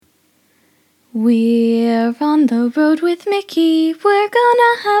We're on the road with Mickey, we're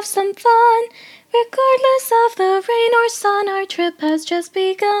gonna have some fun. Regardless of the rain or sun, our trip has just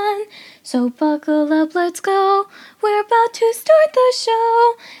begun. So buckle up, let's go, we're about to start the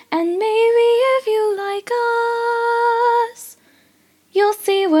show. And maybe if you like us, you'll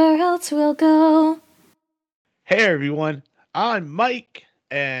see where else we'll go. Hey everyone, I'm Mike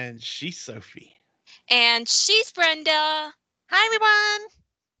and she's Sophie. And she's Brenda. Hi, everyone.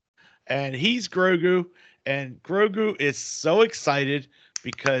 And he's Grogu. And Grogu is so excited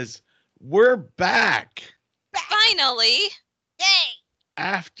because we're back Finally. Yay.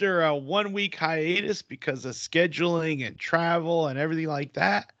 after a 1 week hiatus because of scheduling and travel and everything like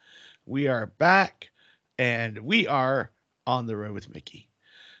that. We are back and we are on the road with Mickey.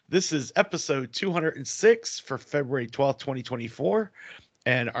 This is episode 206 for February 12th, 2024.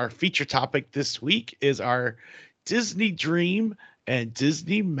 And our feature topic this week is our Disney Dream and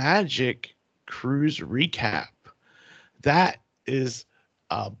Disney Magic cruise recap. That is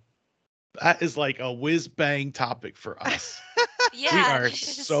uh that is like a whiz bang topic for us. Yeah. We are it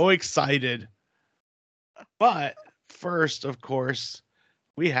is. so excited. But first, of course,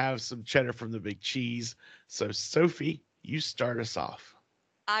 we have some cheddar from the big cheese. So Sophie, you start us off.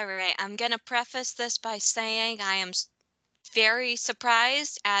 All right. I'm going to preface this by saying I am very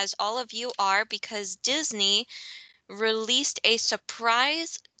surprised, as all of you are, because Disney released a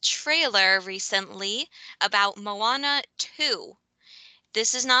surprise trailer recently about Moana 2.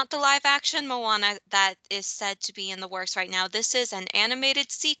 This is not the live action Moana that is said to be in the works right now. This is an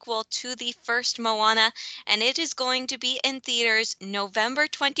animated sequel to the first Moana, and it is going to be in theaters November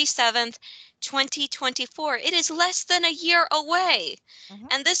 27th, 2024. It is less than a year away. Mhm.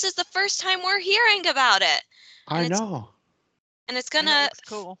 And this is the first time we're hearing about it. I And it's know. and it's And it gonna looks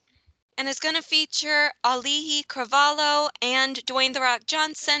cool. and it's gonna feature Alihi Cravalho and Dwayne The Rock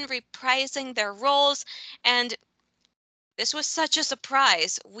Johnson reprising their roles. And this was such a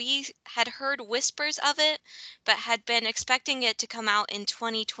surprise. We had heard whispers of it, but had been expecting it to come out in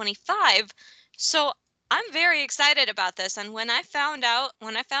 2025. So I'm very excited about this. And when I found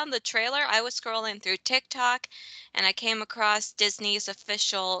the trailer, I was scrolling through TikTok and I came across Disney's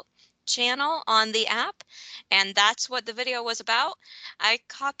official channel on the app. And that's what the video was about. I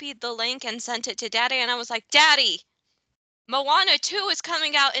copied the link and sent it to Daddy. And I was like, Daddy, Moana 2 is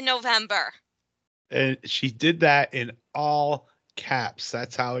coming out in November. And she did that in all caps.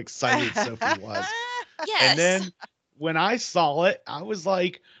 That's how excited Sophie was. And Yes. then when I saw it, I was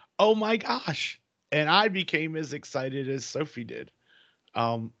like, "Oh my gosh." And I became as excited as Sophie did.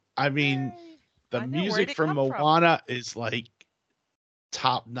 I mean, Yay. the I know. Where'd music it from come from? Moana is like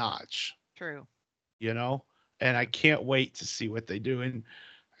top notch, True. you know? And I can't wait to see what they do. And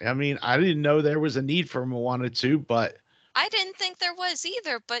I mean, I didn't know there was a need for Moana 2, but I didn't think there was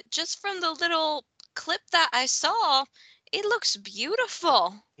either, but just from the little clip that I saw, it looks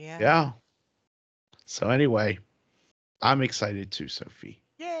beautiful. Yeah. yeah. So anyway, I'm excited too, Sophie.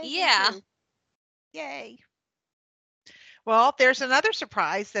 Yay. Me Yeah. too. Yay. Well, there's another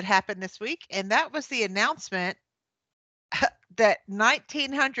surprise that happened this week, and that was the announcement that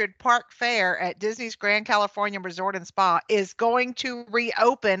 1900 Park Fair at Disney's Grand California Resort and Spa is going to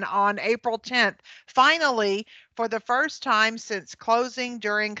reopen on April 10th, finally, for the first time since closing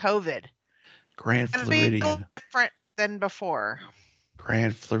during COVID. Grand It's going to be Floridian. different than before.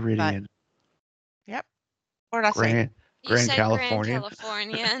 Grand But, Floridian. yep. What did I say? Grand You Grand said Grand Californian.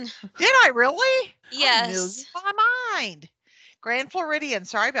 Californian. Did I really? I'm Yes. losing my mind. Grand Floridian.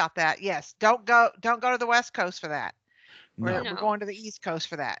 Sorry about that. Yes. Don't go to the West Coast for that. We're No. we're No. going to the East Coast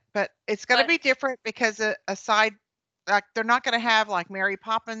for that. But it's going to But be different because aside, like they're not going to have like Mary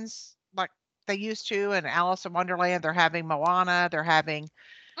Poppins like they used to and Alice in Wonderland. They're having Moana. They're having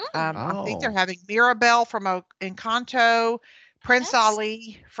mm, I think they're Oh. having Mirabelle from Encanto, Prince that's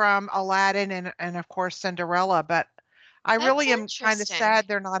Ali from Aladdin, and of course Cinderella. But I that's really am kind of interesting. sad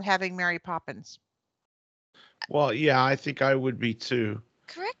they're not having Mary Poppins. Well, yeah, I think I would be too.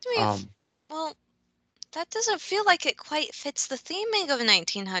 Correct me if Um, well, that doesn't feel like it quite fits the theming of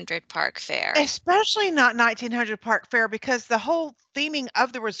 1900 Park Fair. Especially not 1900 Park Fair because the whole theming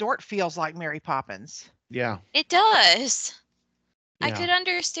of the resort feels like Mary Poppins. yeah, It does. I yeah. could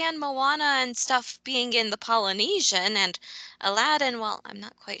understand Moana and stuff being in the Polynesian and Aladdin. Well, I'm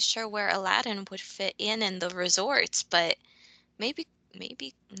not quite sure where Aladdin would fit in the resorts, but maybe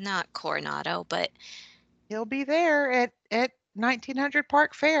not Coronado, but He'll be there at 1900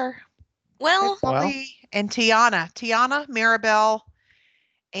 Park Fair. well, Prince Well, Ali and Tiana, Mirabelle,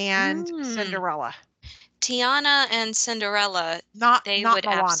 and mm, Cinderella. Tiana and Cinderella, they Not would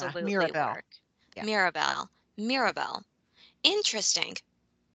Moana, absolutely Mirabelle. work. Yeah. Mirabelle. Mirabelle. Interesting.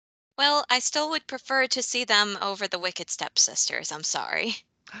 Well, I still would prefer to see them over the Wicked Stepsisters. I'm sorry.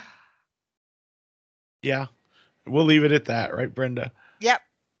 Yeah, we'll leave it at that, right, Brenda? Yep.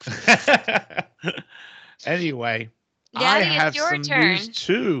 Anyway, I Daddy, it's have your some news turn.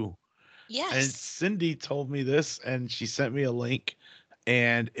 too. And Yes. Cindy told me this and she sent me a link.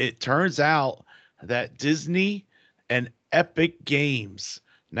 And it turns out that Disney and Epic Games.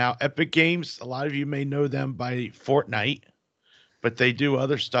 Now, Epic Games, a lot of you may know them by Fortnite, but they do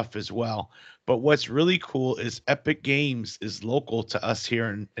other stuff as well. But what's really cool is Epic Games is local to us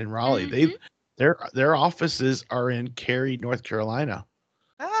here in Raleigh. Mhm. Their offices are in Cary, North Carolina,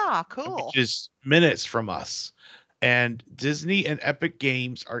 Ah, cool. which is minutes from us. And Disney and Epic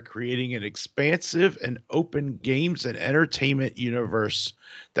Games are creating an expansive and open games and entertainment universe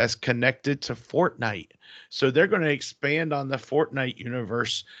that's connected to Fortnite. So they're going to expand on the Fortnite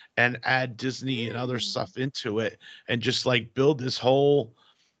universe and add Disney and other Mm. stuff into it and just like build this whole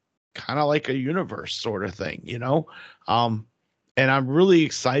kind of like a universe sort of thing, you know? And I'm really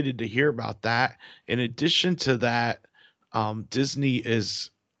excited to hear about that. In addition to that, Disney is,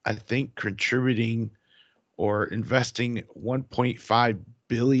 I think, contributing or investing $1.5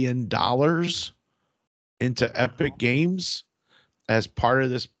 billion into Epic Wow. Games as part of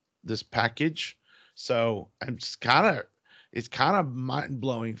this package. So it's kind of mind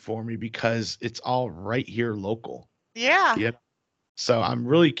blowing for me because it's all right here local. Yeah. Yeah. So I'm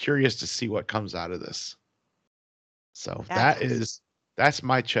really curious to see what comes out of this. So That's that's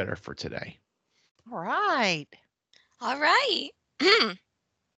my cheddar for today. all right. All right.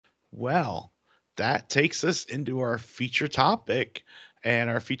 Well, that takes us into our feature topic. And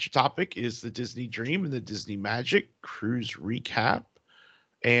our feature topic is the Disney Dream and the Disney Magic Cruise Recap.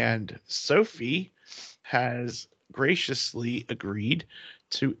 And Sophie has graciously agreed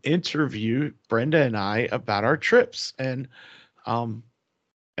to interview Brenda and I about our trips. Um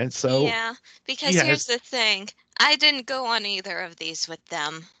and so Yeah, she because here's has the thing. I didn't go on either of these with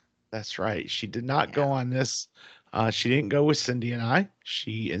them. that's right. She did not go Yeah. on this. She didn't go with Cindy and I.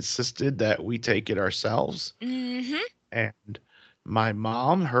 She insisted that we take it ourselves. Mhm. And my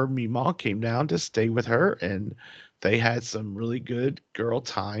mom, her Meemaw, came down to stay with her, and they had some really good girl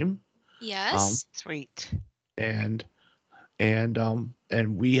time. Um, Yes. Sweet. and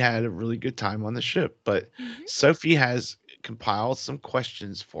and we had a really good time on the ship. But Mhm. Sophie has compiled some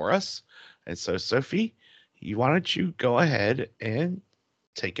questions for us, and so Sophie, why don't you go ahead and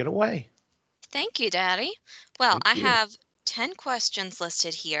take it away? Thank you, Daddy. Well, Thank I you. have 10 questions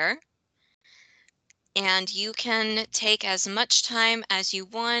listed here, and you can take as much time as you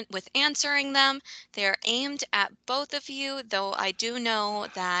want with answering them. They're aimed at both of you, though I do know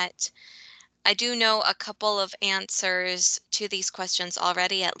a couple of answers to these questions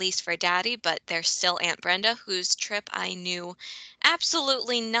already, at least for Daddy, but there's still Aunt Brenda, whose trip I knew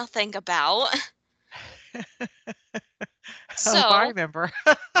absolutely nothing about. Oh, I So, remember.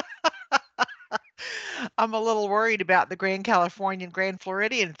 I'm a little worried about the Grand Californian Grand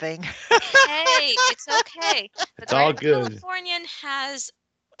Floridian thing. hey, it's okay. The It's all Grand good. Californian has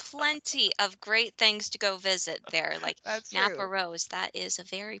plenty of great things to go visit there, like That's Napa true. Rose. That is a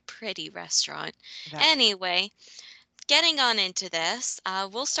very pretty restaurant. That's true. Anyway, getting on into this,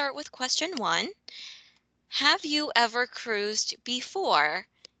 we'll start with question one. Have you ever cruised before?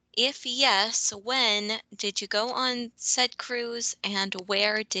 If yes, when did you go on said cruise and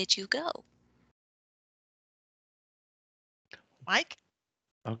where did you go? Mike?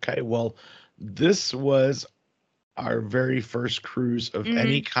 Okay, well, this was our very first cruise of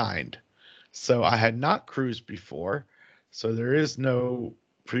any Mm, kind. So I had not cruised before. So there is no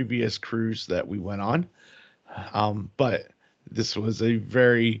previous cruise that we went on. But this was a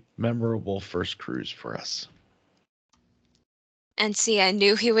very memorable first cruise for us. and see, I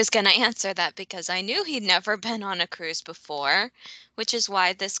knew he was going to answer that because I knew he'd never been on a cruise before, which is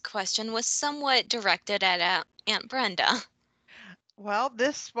why this question was somewhat directed at Aunt Brenda. Well,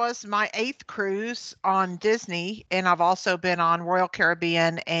 this was my 8th cruise on Disney, and I've also been on Royal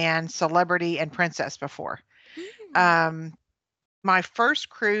Caribbean and Celebrity and Princess before. Mm. Um, my first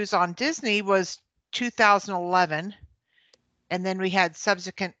cruise on Disney was 2011, and then we had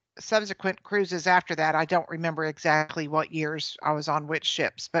subsequent cruises after that. I don't remember exactly what years I was on which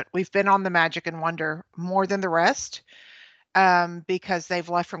ships, but we've been on the Magic and Wonder more than the rest because they've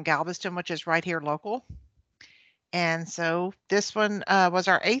left from Galveston, which is right here local. And so this one was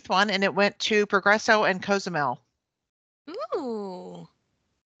our 8th one, and it went to Progresso and Cozumel. Ooh.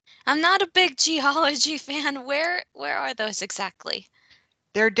 I'm not a big geology fan. Where are those exactly?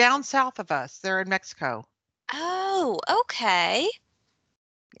 They're down south of us. They're in Mexico. Oh, okay.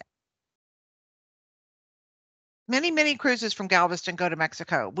 many cruises from Galveston go to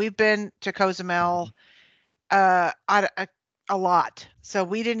Mexico. We've been to Cozumel a lot. So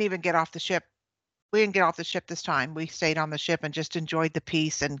we didn't even get off the ship. We didn't get off the ship this time. We stayed on the ship and just enjoyed the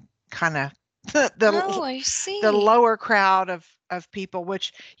peace and kind of Oh, I see. the lower crowd of people,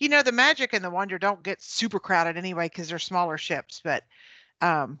 which, you know, the Magic and the Wonder don't get super crowded anyway because they're smaller ships, but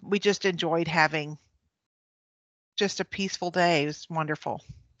we just enjoyed having just a peaceful day. It was wonderful.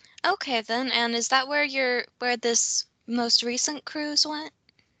 Okay, then. And is that where this most recent cruise went?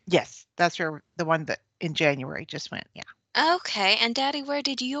 Yes, that's where the one that in January just went. Yeah. Okay. And Daddy, where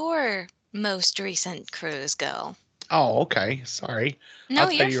did your most recent cruise go? Oh, okay. Sorry. No, I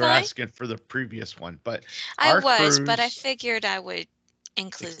thought you're you were fine. asking for the previous one, but I our was, but I cruise figured I would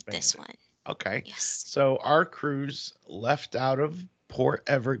include this expanded. one. Okay. Yes. So our cruise left out of Port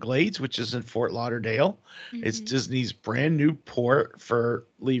Everglades, which is in Fort Lauderdale. It's Mhm. Disney's brand new port for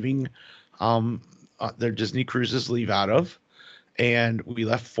leaving their Disney cruises leave out of. And we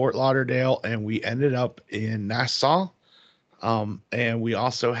left Fort Lauderdale and we ended up in Nassau. And we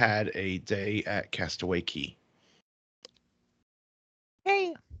also had a day at Castaway Key.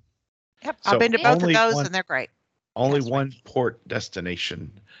 Hey. Yep. So I've been to both of only those one and they're great. only Castaway one Key. port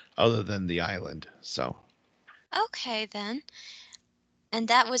destination other than the island. So Okay, then. And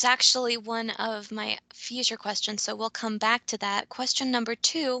that was actually one of my future questions, so we'll come back to that. Question number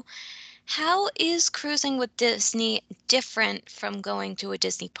 2, how is cruising with Disney different from going to a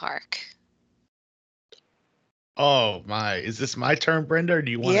Disney park? oh my, is this my turn, Brenda, or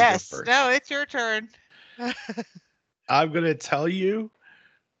do you want to go Yes. first? No, it's your turn. I'm gonna tell you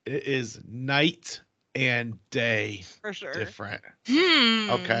it is night and day For sure. different. Hmm.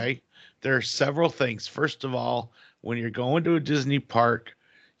 Okay. There are several things. First of all, when you're going to a Disney park,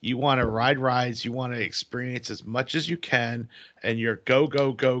 you want to ride rides, you want to experience as much as you can, and you're go,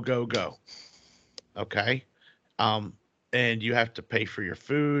 go, go, go, go. Okay. Um, and you have to pay for your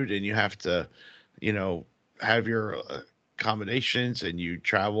food and you have to, you know, have your accommodations and you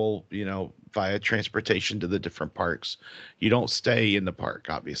travel, via transportation to the different parks. You don't stay in the park,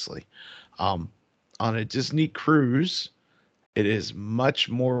 obviously. Um, on a Disney cruise, it is much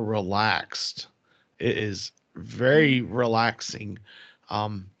more relaxed. It is very relaxing.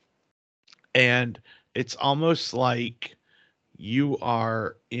 Um, and it's almost like you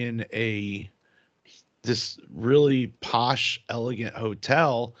are in this really posh, elegant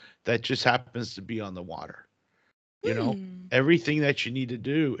hotel that just happens to be on the water. You know, Hmm. everything that you need to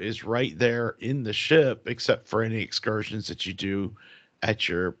do is right there in the ship, except for any excursions that you do at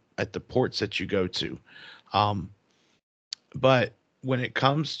the ports that you go to. Um, but when it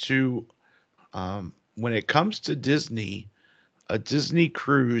comes to Disney, a Disney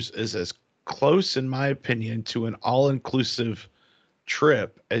cruise is as close, in my opinion, to an all-inclusive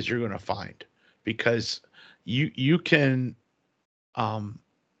trip as you're going to find, because you can um,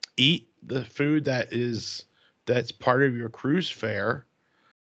 eat the food that's part of your cruise fare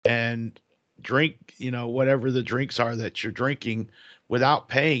and drink, whatever the drinks are that you're drinking without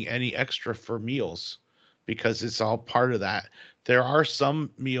paying any extra for meals, because it's all part of that. There are some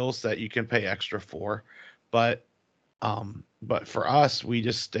meals that you can pay extra for, but for us, we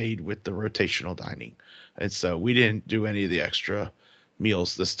just stayed with the rotational dining. And so we didn't do any of the extra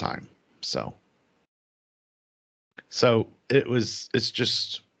meals this time. So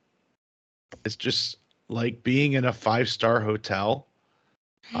it's just like being in a 5-star hotel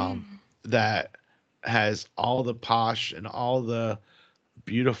um, Hmm. that has all the posh and all the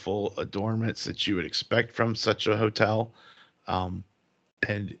beautiful adornments that you would expect from such a hotel. Um,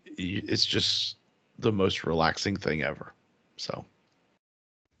 and it's just the most relaxing thing ever. So,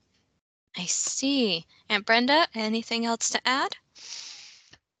 I see. And Brenda, anything else to add?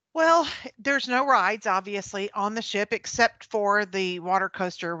 Well, there's no rides, obviously, on the ship except for the water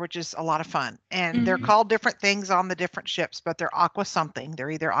coaster, which is a lot of fun. And they're Mhm. called different things on the different ships, but they're aqua something.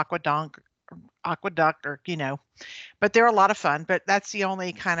 They're either aqueduct or, but they're a lot of fun. But that's the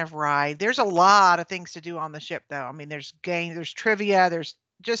only kind of ride. There's a lot of things to do on the ship, though. I mean, there's games, there's trivia, there's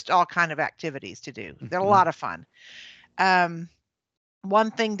just all kind of activities to do. They're a lot of fun.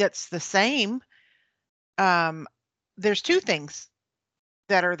 One thing that's the same, um, there's two things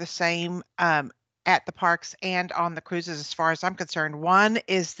that are the same at the parks and on the cruises, as far as I'm concerned. One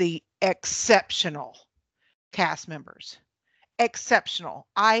is the exceptional cast members. Exceptional.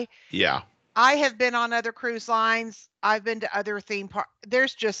 yeah. I have been on other cruise lines. I've been to other theme parks.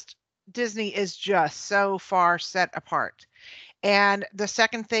 Disney is just so far set apart. And the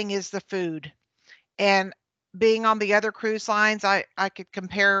second thing is the food. And being on the other cruise lines, I could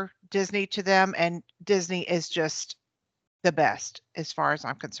compare Disney to them, and Disney is just the best as far as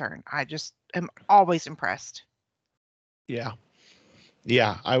I'm concerned. I just am always impressed. Yeah.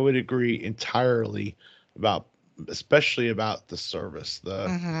 Yeah, I would agree entirely about, especially about the service.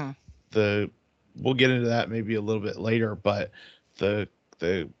 Hmm. The we'll get into that maybe a little bit later, but the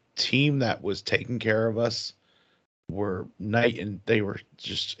the team that was taking care of us were night and they were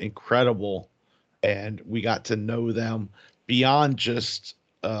just incredible, and we got to know them beyond just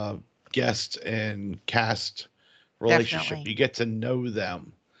guest and cast relationship. Definitely. You get to know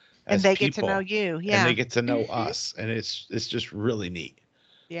them And as they get to know people, you. and they Yeah. get to know Hmm. us, and it's just really neat.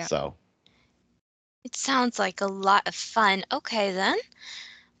 Yeah. So It sounds like a lot of fun. Okay, then.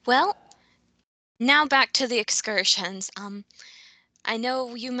 Well, now back to the excursions. I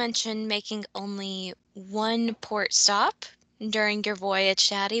know you mentioned making only one port stop during your voyage,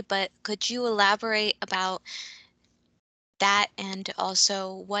 Shaddy, but could you elaborate about that and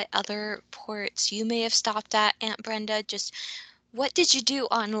also what other ports you may have stopped at, Aunt Brenda? Just what did you do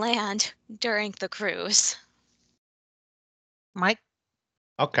on land during the cruise? Mike?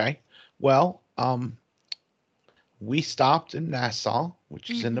 okay, well, we stopped in Nassau, which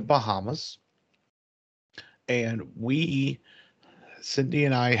is in the Mm-hmm. Bahamas, and Cindy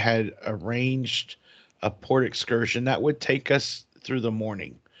and I had arranged a port excursion that would take us through the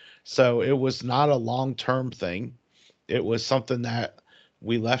morning. So it was not a long term thing. It was something that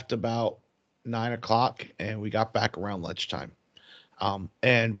we left about 9 o'clock and we got back around lunchtime.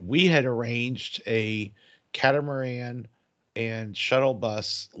 And we had arranged a catamaran and shuttle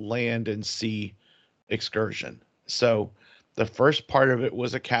bus land and sea excursion. So the first part of it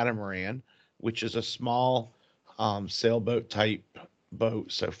was a catamaran, which is a small sailboat type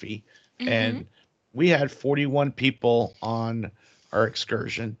boat, Sophie. Mm-hmm. And we had 41 people on our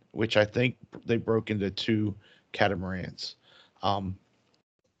excursion, which I think they broke into two catamarans. Um,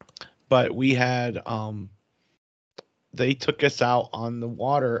 but they took us out on the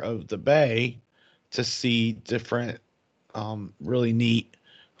water of the bay to see different really neat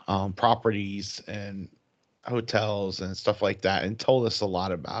properties and hotels and stuff like that, and told us a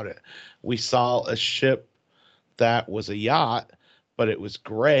lot about it. We saw a ship that was a yacht, but it was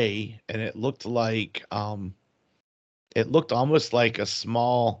gray and it looked almost like a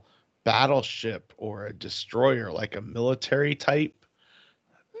small battleship or a destroyer, like a military type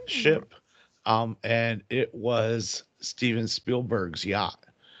Hmm. ship. And it was Steven Spielberg's yacht.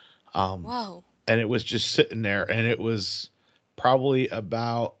 Um, Whoa. and it was just sitting there, and it was probably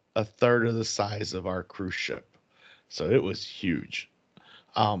about a third of the size of our cruise ship. So it was huge.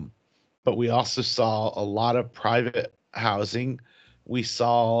 Um, but we also saw a lot of private housing. We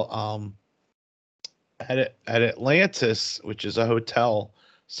saw at Atlantis, which is a hotel,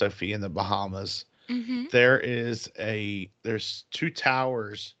 Sophie, in the Bahamas. Mm-hmm. There's two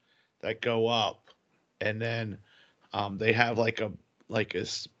towers that go up, and then they have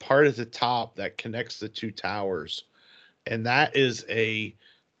part at the top that connects the two towers, and that is a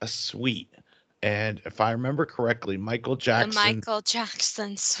suite. And if I remember correctly, Michael The Jackson, Michael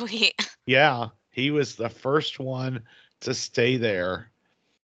Jackson suite. yeah, he was the first one to stay there.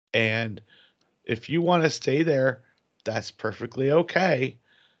 And if you want to stay there, that's perfectly okay.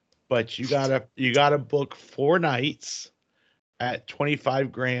 But you gotta book 4 nights at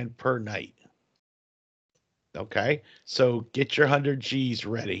 25 grand per night. Okay. So get your 100 G's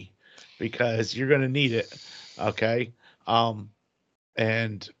ready because you're gonna need it. Okay. Um,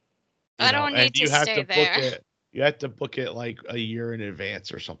 and I don't and need to stay there. you have to book it like a year in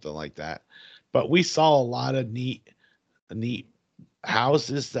advance or something like that. But we saw a lot of neat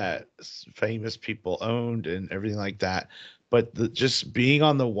houses that famous people owned and everything like that. But just being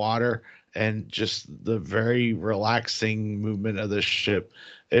on the water and just the very relaxing movement of the ship,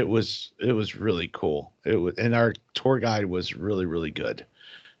 it was really cool. It was, and our tour guide was really good.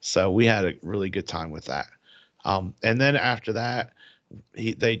 So we had a really good time with that. And then after that,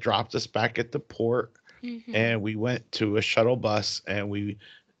 they dropped us back at the port, Mm-hmm. and we went to a shuttle bus, and we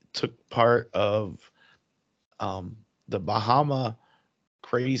took part of um, the Bahama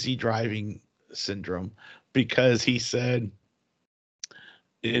crazy driving syndrome, because he said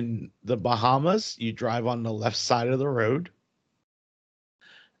in the Bahamas, you drive on the left side of the road.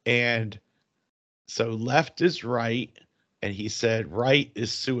 And so left is right. And he said right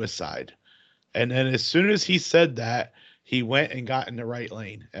is suicide. And then as soon as he said that, he went and got in the right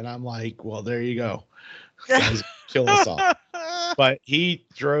lane. And I'm like, well, there you go. Guys, kill us all. But he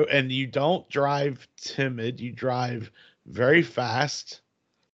drove, and you don't drive timid, you drive very fast,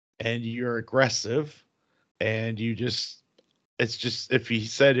 and you're aggressive, and it's just, if he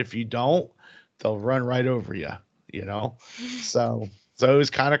said if you don't, they'll run right over you, you know. So it was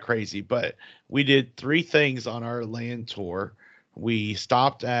kind of crazy, but we did three things on our land tour. We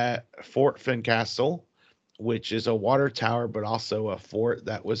stopped at Fort Fincastle, which is a water tower, but also a fort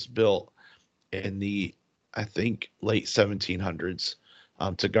that was built in the, I think, late 1700s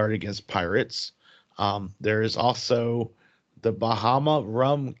to guard against pirates. There is also the Bahama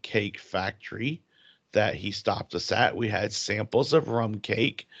Rum Cake Factory that he stopped us at. We had samples of rum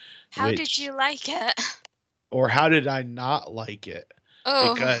cake, How did you like it? or how did I not like it?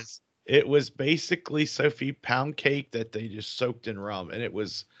 Oh, Because it was basically Sophie pound cake that they just soaked in rum, and it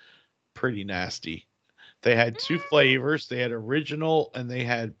was pretty nasty. They had two flavors. They had original and they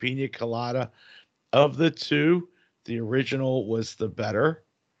had pina colada. Of the two, the original was the better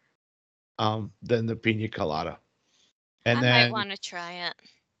than the pina colada. And I might then, want to try it.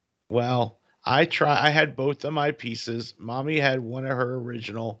 well, I had both of my pieces. Mommy had one of her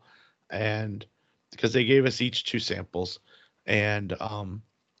original, and because they gave us each two samples, and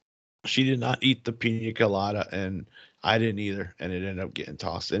she did not eat the pina colada, and I didn't either, and it ended up getting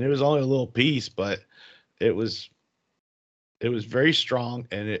tossed. And it was only a little piece, but it was very strong,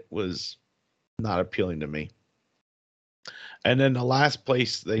 and it was not appealing to me. And then the last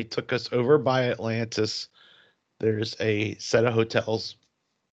place, they took us over by Atlantis. There's a set of hotels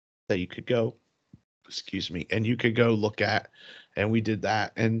that you could go, excuse me, and you could go look at, and we did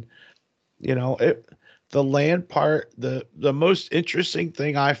that. And the land part, the most interesting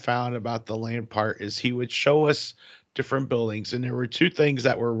thing I found about the land part is he would show us different buildings, and there were two things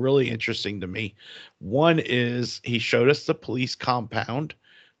that were really interesting to me. One is he showed us the police compound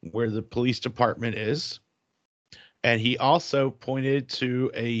where the police department is, and he also pointed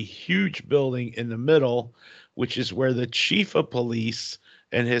to a huge building in the middle, which is where the chief of police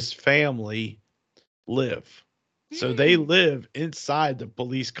and his family live. So they live inside the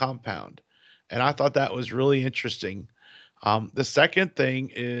police compound. And I thought that was really interesting. The second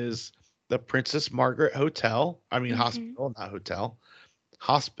thing is the Princess Margaret Hotel. I mean, hospital, not hotel,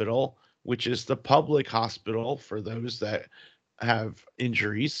 hospital, which is the public hospital for those that have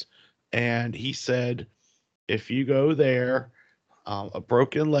injuries. And he said, if you go there, a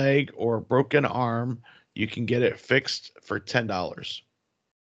broken leg or a broken arm, you can get it fixed for $10.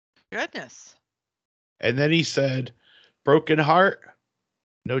 Goodness. And then he said, broken heart,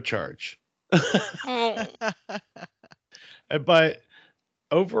 no charge. Oh, But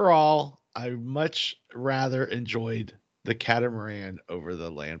overall, I much rather enjoyed the catamaran over the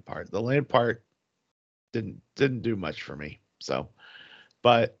land part. The land part didn't do much for me. So,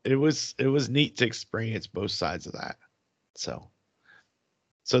 but it was neat to experience both sides of that. So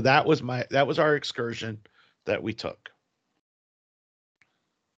that was our excursion that we took.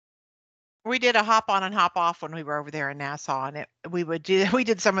 We did a hop on and hop off when we were over there in Nassau, and we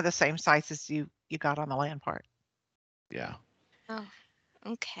did some of the same sites as you got on the land part. Yeah. oh,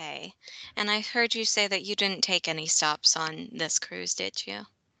 okay. And I heard you say that you didn't take any stops on this cruise, did you?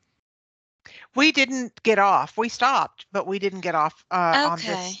 We didn't get off. We stopped, but we didn't get off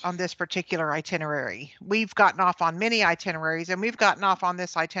Okay. on this particular itinerary. We've gotten off on many itineraries, and we've gotten off on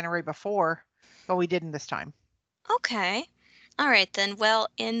this itinerary before, but we didn't this time. Okay. All right then. Well,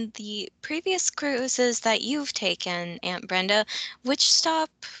 in the previous cruises that you've taken, Aunt Brenda, which stop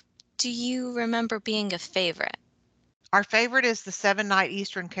do you remember being a favorite? Our favorite is the 7-night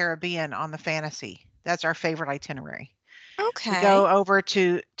Eastern Caribbean on the Fantasy. That's our favorite itinerary. We Okay. go over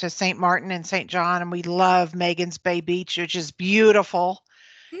to St. Martin and St. John, and we love Megan's Bay Beach, which is beautiful.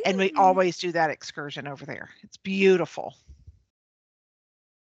 And we always do that excursion over there. It's beautiful.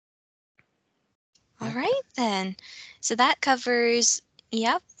 All right then. So that covers,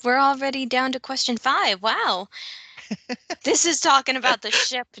 yep, we're already down to question 5. Wow. This is talking about the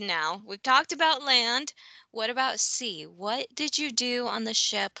ship now. We've talked about land. What about sea? What did you do on the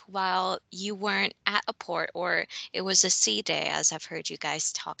ship while you weren't at a port or it was a sea day, as I've heard you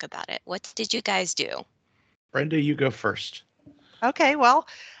guys talk about it? What did you guys do? Brenda, you go first. Okay, well,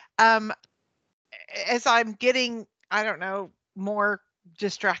 as I'm getting, I don't know, more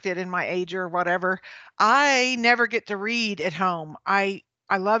distracted in my age or whatever, I never get to read at home. I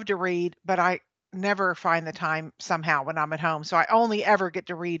love to read, but I never find the time somehow when I'm at home. So I only ever get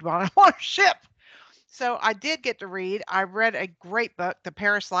to read while I'm on a ship. So I did get to read. I read a great book, The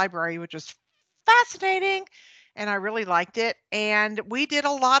Paris Library, which was fascinating, and I really liked it. And we did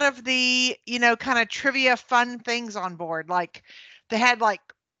a lot of the, kind of trivia fun things on board. Like they had like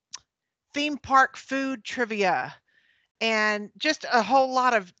theme park food trivia and just a whole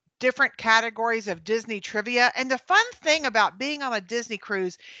lot of different categories of Disney trivia. And the fun thing about being on a Disney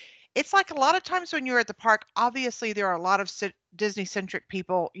cruise, it's like a lot of times when you're at the park, obviously there are a lot of Disney centric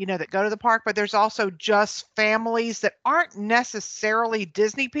people, that go to the park, but there's also just families that aren't necessarily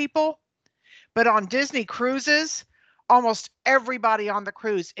Disney people. But on Disney cruises, almost everybody on the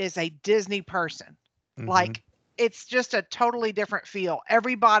cruise is a Disney person. Mhm. Like, it's just a totally different feel.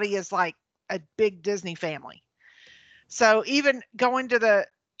 Everybody is like a big Disney family. So even going to the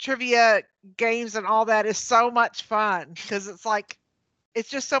trivia games and all that is so much fun because it's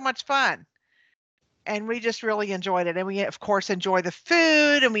just so much fun. And we just really enjoyed it. And we, of course, enjoy the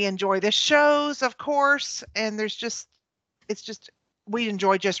food and we enjoy the shows, of course. And we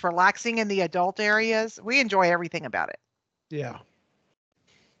enjoy just relaxing in the adult areas. We enjoy everything about it. Yeah.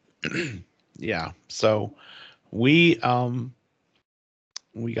 Yeah. So we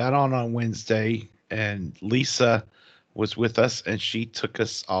we got on Wednesday, and Lisa was with us, and she took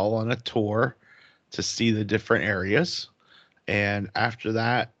us all on a tour to see the different areas. And after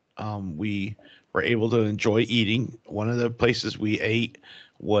that, we were able to enjoy eating. One of the places we ate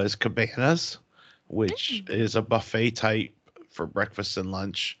was Cabanas, which is a buffet type for breakfast and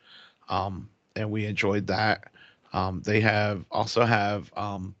lunch, and we enjoyed that. They have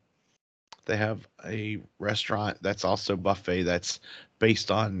a restaurant that's also buffet that's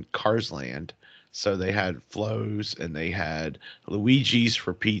based on Cars Land. So they had Flo's and they had Luigi's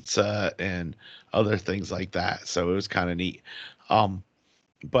for pizza and other things like that. So it was kind of neat. Um,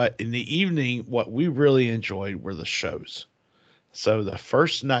 but in the evening, what we really enjoyed were the shows. So the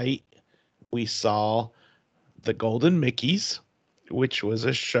first night we saw the Golden Mickeys, which was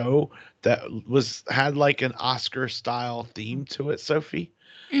a show that was had like an Oscar style theme to it, Sophie.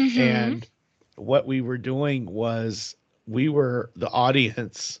 Mm-hmm. And what we were doing was we were the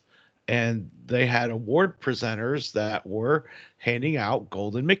audience, and they had award presenters that were handing out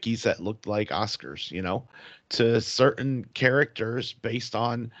golden Mickeys that looked like Oscars, to certain characters based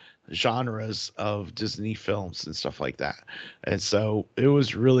on genres of Disney films and stuff like that. And so it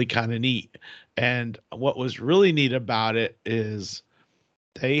was really kind of neat. And what was really neat about it is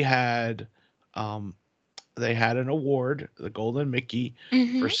they had um, they had an award, the Golden Mickey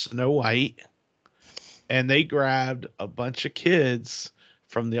Mm-hmm. for Snow White, and they grabbed a bunch of kids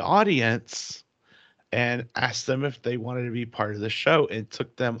from the audience and asked them if they wanted to be part of the show and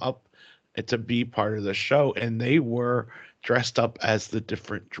took them up to be part of the show, and they were dressed up as the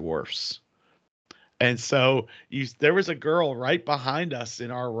different dwarfs. And so there was a girl right behind us in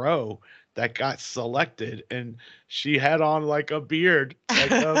our row that got selected, and she had on like a beard,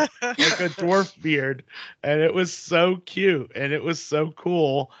 like a dwarf beard, and it was so cute and it was so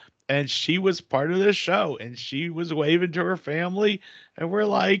cool. And she was part of the show, and she was waving to her family, and we're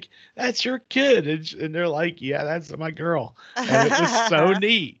like, "That's your kid," and they're like, "Yeah, that's my girl," and it was so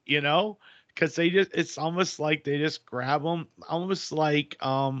neat, because it's almost like they just grab them, almost like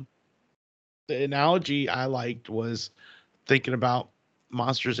the analogy I liked was thinking about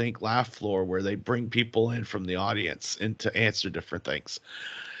Monsters Inc. Laugh Floor, where they bring people in from the audience and to answer different things.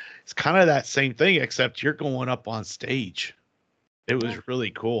 It's kind of that same thing, except you're going up on stage. It was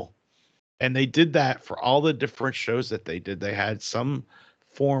really cool. And they did that for all the different shows that they did. They had some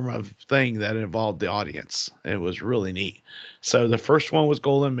form of thing that involved the audience. It was really neat. So the first one was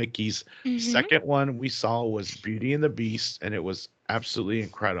Golden Mickey's. Mm-hmm. Second one we saw was Beauty and the Beast, and it was absolutely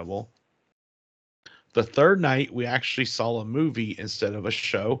incredible. The third night, we actually saw a movie instead of a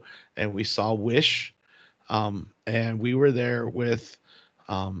show, and we saw Wish. And we were there with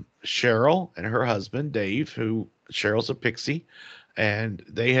Cheryl and her husband, Dave, who Cheryl's a pixie, and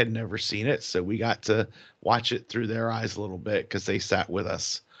they had never seen it. So we got to watch it through their eyes a little bit because they sat with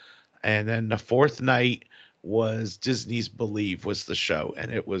us. And then the fourth night was Disney's Believe was the show,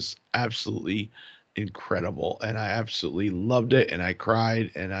 and it was absolutely incredible. And I absolutely loved it, and I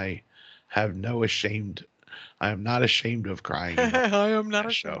cried, and I have no ashamed. I am not ashamed of crying in I am not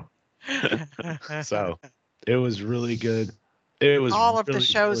that a show. So it was really good. It was all of the really,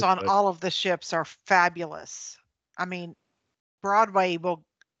 shows really on good. all of the ships are fabulous. I mean, Broadway will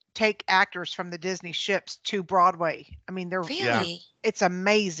take actors from the Disney ships to Broadway. I mean, Really? it's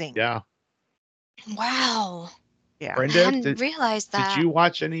amazing. Yeah. Wow. Yeah. I Brenda, hadn't realized that. did you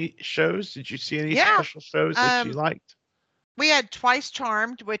watch any shows? Did you see any Yeah. special shows that you liked? We had Twice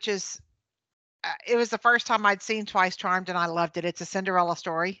Charmed, which is it was the first time I'd seen Twice Charmed, and I loved it. It's a Cinderella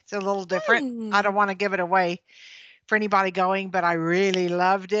story. It's a little different. I don't want to give it away for anybody going, but I really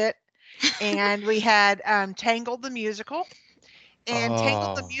loved it. And we had Tangled the musical. And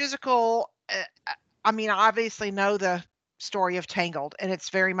Tangled the Oh. musical, I mean, I obviously know the story of Tangled, and it's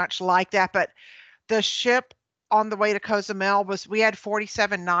very much like that. But the ship on the way to Cozumel we had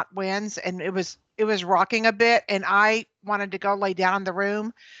 47 knot winds, and it was rocking a bit, and I wanted to go lay down in the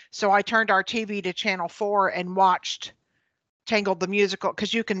room, so I turned our TV to channel 4 and watched Tangled the musical,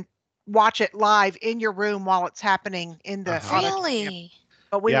 because you can watch it live in your room while it's happening in the auditorium. Really?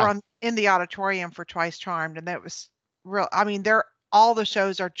 But we Yeah. were in the auditorium for Twice Charmed, and that was real. I mean, they're all the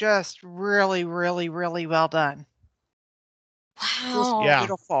shows are just really, really, really well done. Just Wow. Yeah.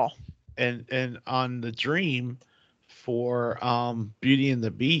 beautiful. And on the Dream for Beauty and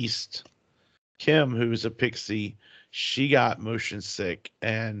the Beast, Kim, who's a pixie, she got motion sick,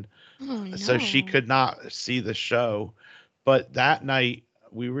 and Oh so she no. could not see the show. But that night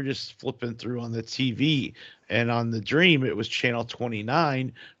we were just flipping through on the TV, and on the Dream it was channel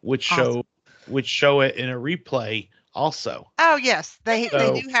 29, which Awesome. show it in a replay also. Oh yes, they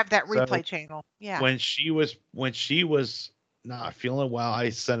So do have that so replay channel. Yeah. when she was not feeling well, I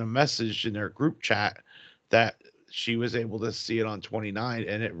sent a message in their group chat that she was able to see it on 29,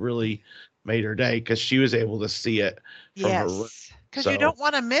 and it really made her day because she was able to see it from her room. Yes. Because you So don't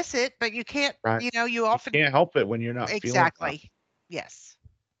want to miss it, but you can't, right, you you often can't help it when you're not feeling well. exactly. Yes.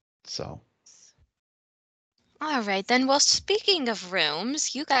 So All right, then. Well, speaking of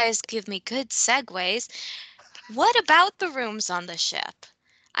rooms, you guys give me good segues. What about the rooms on the ship?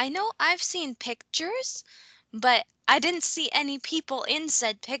 I know I've seen pictures, but I didn't see any people in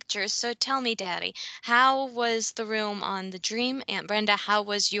said pictures. So tell me, Daddy, how was the room on the Dream? Aunt Brenda, how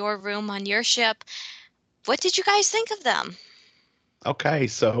was your room on your ship? What did you guys think of them? okay,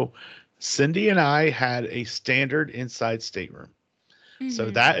 so Cindy and I had a standard inside stateroom. So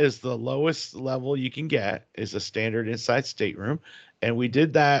Mhm. that is the lowest level you can get, is a standard inside stateroom. And we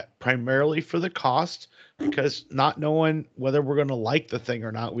did that primarily for the cost, because not knowing whether we're going to like the thing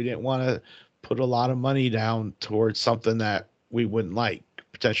or not, we didn't want to put a lot of money down towards something that we wouldn't like,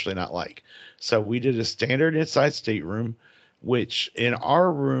 potentially not like. So we did a standard inside stateroom, which in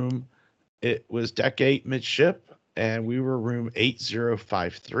our room, it was deck 8 midship, and we were room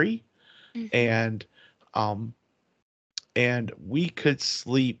 8053. Mhm. And um, and we could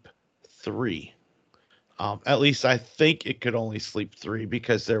sleep 3. At least I think it could only sleep 3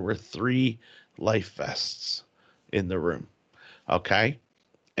 because there were 3 life vests in the room. Okay.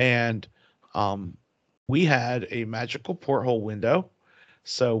 And um, we had a magical porthole window.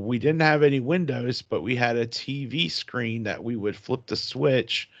 So we didn't have any windows, but we had a TV screen that we would flip the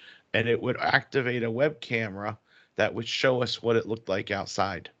switch, and it would activate a web camera that would show us what it looked like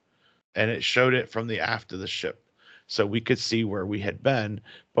outside. And it showed it from the aft of the ship. So we could see where we had been,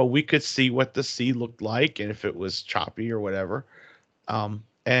 but we could see what the sea looked like and if it was choppy or whatever.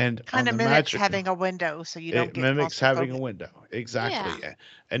 And Kind on of the mimics magic, having a window so you don't it get mimics having a claustrophobic. window. Yeah. Exactly.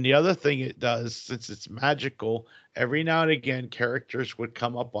 And the other thing it does, since it's magical, every now and again, characters would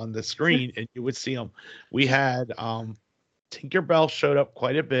come up on the screen and you would see them. We had Tinkerbell showed up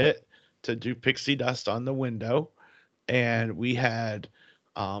quite a bit to do pixie dust on the window, and we had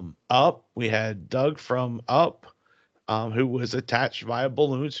Up. We had Doug from Up, who was attached via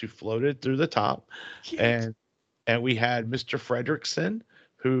balloons, who floated through the top, Cute. and we had Mr. Fredrickson,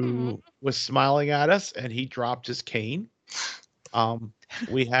 Hmm. who was smiling at us, and he dropped his cane. Um,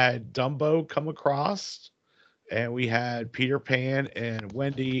 we had Dumbo come across, and we had Peter Pan and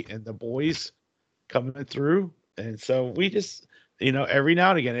Wendy and the boys coming through. And so we just, every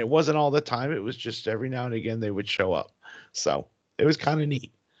now and again, it wasn't all the time. It was just every now and again they would show up. So it was kind of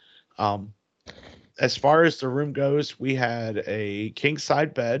neat. Um, as far as the room goes, we had a king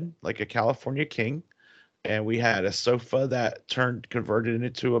side bed, like a California king, and we had a sofa that converted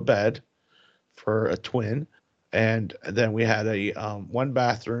into a bed for a twin, and then we had a one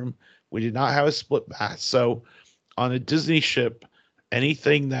bathroom. We did not have a split bath. So on a Disney ship,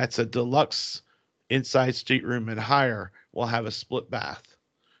 anything that's a deluxe inside stateroom and higher will have a split bath.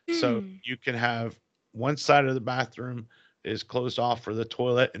 So Hmm. you can have one side of the bathroom is closed off for the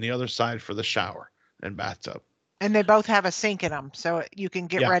toilet and the other side for the shower and bathtub. And they both have a sink in them, so you can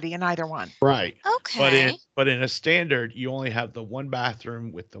get Yeah, ready in either one. right. But in Okay. but in a standard, you only have the one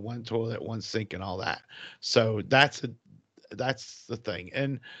bathroom with the one toilet, one sink, and all that. So that's the thing.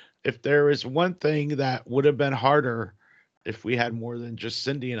 And if there is one thing that would have been harder if we had more than just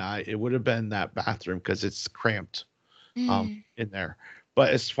Cindy and I, it would have been that bathroom because it's cramped Hmm. in there. But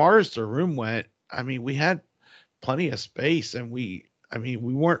as far as the room went, I mean, we had plenty of space, and we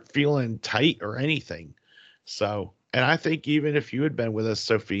weren't feeling tight or anything. So, and I think even if you had been with us,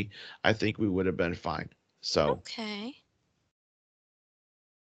 Sophie, I think we would have been fine. So, Okay.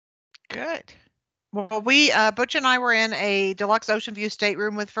 Good. Well, Butch and I were in a deluxe ocean view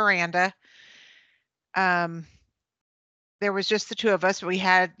stateroom with veranda. There was just the two of us. We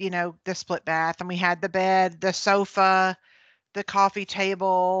had, the split bath, and we had the bed, the sofa, the coffee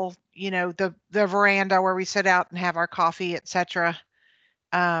table, the veranda where we sit out and have our coffee, etc.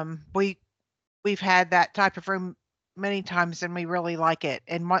 We've had that type of room many times, and we really like it.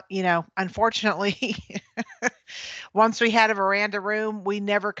 And unfortunately, once we had a veranda room, we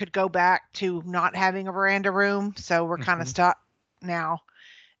never could go back to not having a veranda room. So we're kind of mhm. stuck now.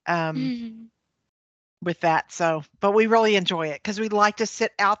 Mhm. With that. So, but we really enjoy it because we like to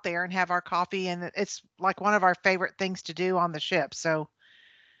sit out there and have our coffee, and it's like one of our favorite things to do on the ship. So,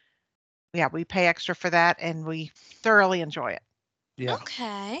 yeah, we pay extra for that and we thoroughly enjoy it. Yeah.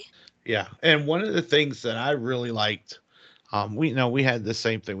 Okay. Yeah. And one of the things that I really liked, we had the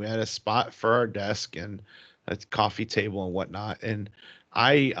same thing. We had a spot for our desk and a coffee table and whatnot. And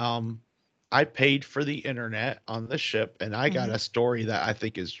I I paid for the internet on the ship, and I got Mhm. a story that I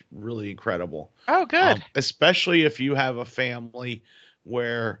think is really incredible. Oh, good. Especially if you have a family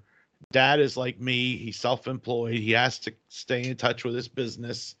where dad is like me, he's self-employed, he has to stay in touch with his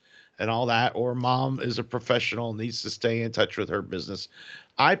business and all that, or mom is a professional and needs to stay in touch with her business.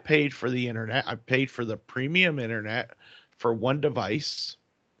 I paid for the internet. I paid for the premium internet for one device.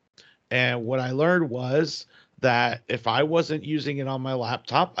 And what I learned was that if I wasn't using it on my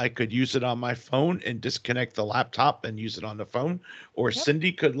laptop, I could use it on my phone and disconnect the laptop and use it on the phone. Or Yep.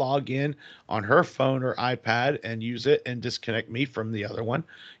 Cindy could log in on her phone or iPad and use it and disconnect me from the other one,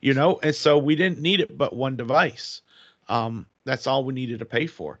 And so we didn't need it but one device. That's all we needed to pay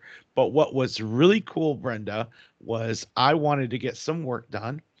for. But what was really cool, Brenda, was I wanted to get some work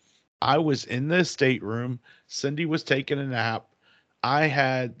done. I was in the stateroom. Cindy was taking a nap. I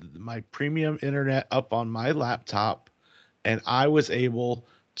had my premium internet up on my laptop, and I was able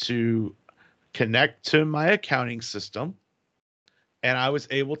to connect to my accounting system, and I was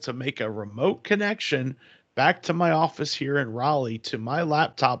able to make a remote connection back to my office here in Raleigh to my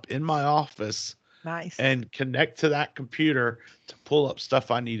laptop in my office Nice. and connect to that computer to pull up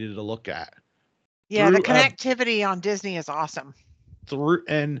stuff I needed to look at Yeah, the through a connectivity on Disney is awesome. through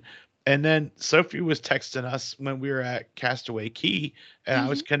and then Sophie was texting us when we were at Castaway Key, and I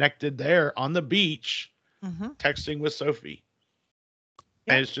was Mhm. connected there on the beach Hmm. texting with Sophie.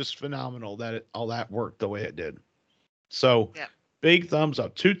 And Yep. it's just phenomenal that all that worked the way it did. So Yep. big thumbs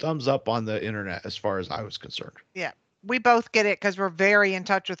up, two thumbs up on the internet as far as I was concerned. Yeah. We both get it because we're very in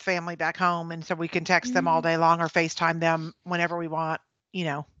touch with family back home. And so we can text them all Mhm. day long or FaceTime them whenever we want.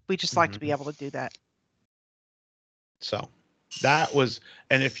 We just like to be Mhm. able to do that. So that was,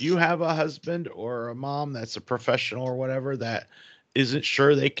 and if you have a husband or a mom that's a professional or whatever that isn't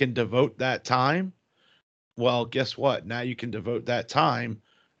sure they can devote that time, well, guess what? Now you can devote that time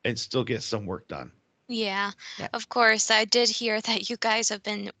and still get some work done. Yeah. Yep. Of course, I did hear that you guys have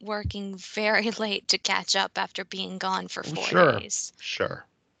been working very late to catch up after being gone for Well, 4 sure, days. sure.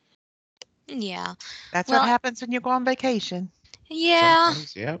 Yeah. That's what Well, happens when you go on vacation. yeah,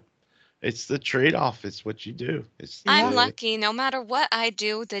 Sometimes, yep. It's the trade-off. It's what you do. It's I'm Yeah. the lucky. No matter what I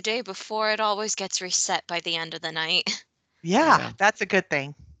do the day before, it always gets reset by the end of the night. Yeah. yeah. That's a good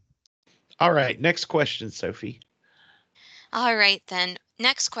thing. All right, next question, Sophie. All right, then.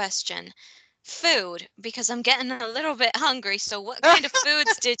 Next question. Food, because I'm getting a little bit hungry. So, what kind of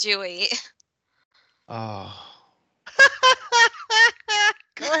foods did you eat? Oh,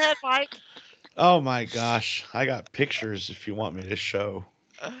 Go ahead, Mike. oh my gosh. I got pictures if you want me to show,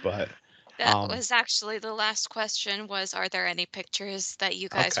 but That um was actually the last question was, are there any pictures that you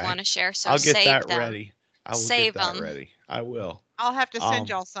guys okay. want to share? So I'll get save that them. ready. I will get Save that them. ready. I will. I'll have to send Um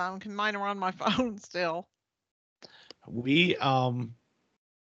y'all some because mine are on my phone still. we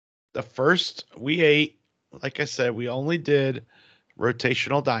the first we ate, like I said, we only did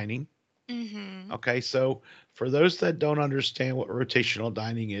rotational dining. Mm-hmm. Okay, so for those that don't understand what rotational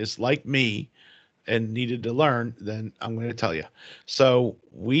dining is, like me, and needed to learn, then I'm going to tell you. So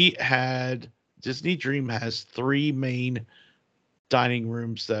we had Disney Dream has three main dining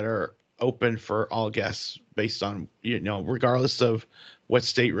rooms that are open for all guests based on, regardless of what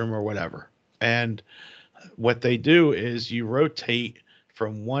stateroom or whatever. And what they do is you rotate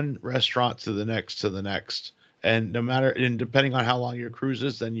from one restaurant to the next to the next. And no matter, and depending on how long your cruise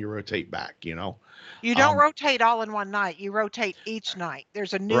is, then you rotate back. You don't Um, rotate all in one night. You rotate each night.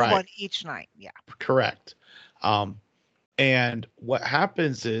 There's a new right, one each night. Yeah. correct. Um, And what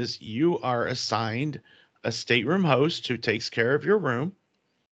happens is you are assigned a stateroom host who takes care of your room.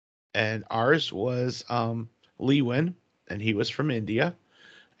 And ours was Lewin, and he was from India.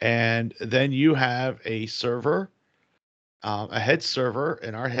 And then you have a server, a head server,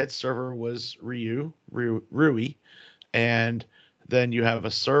 and our head server was Rui. And then you have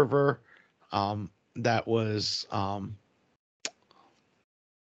a server that was, oh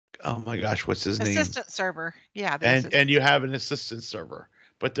my gosh, what's his name? Assistant server. Yeah, the And assistant you server. have an assistant server,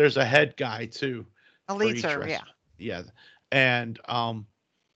 but there's a head guy too A for lead each server. Yeah. restaurant. Yeah, and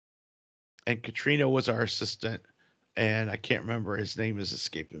and Katrina was our assistant, and I can't remember, his name is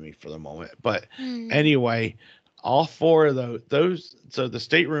escaping me for the moment. But Hmm. anyway, all four of those, so the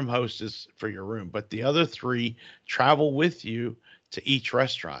stateroom host is for your room, but the other three travel with you to each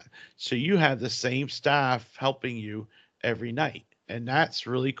restaurant. So you have the same staff helping you every night. And that's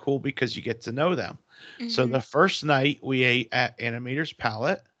really cool because you get to know them. So Mhm. the first night we ate at Animator's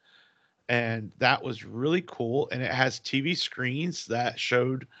Palette, and that was really cool. And it has TV screens that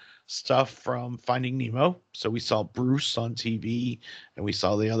showed stuff from Finding Nemo. So we saw Bruce on TV, and we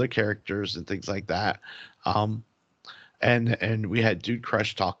saw the other characters and things like that. Um, and we had Dude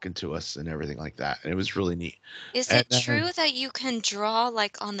Crush talking to us and everything like that. And it was really neat. Is And it then true that you can draw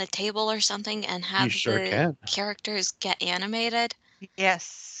like on the table or something and you have sure the can. characters get animated?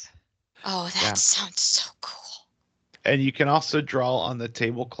 Yes. Oh, that Yeah. sounds so cool. And you can also draw on the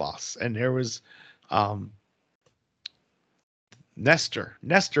tablecloths. And there was um, Nestor.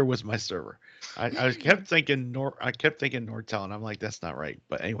 Nestor was my server. I kept thinking I kept thinking Nortel, and I'm like, that's not right.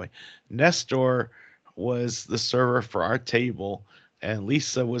 But anyway, Nestor was the server for our table, and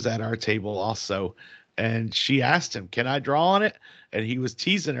Lisa was at our table also. And she asked him, "Can I draw on it?" And he was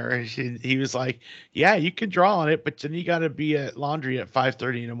teasing her, and he was like, "Yeah, you can draw on it, but then you got to be at laundry at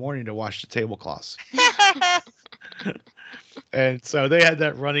 5:30 in the morning to wash the tablecloths." And so they had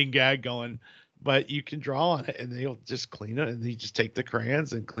that running gag going, but you can draw on it and they'll just clean it and you just take the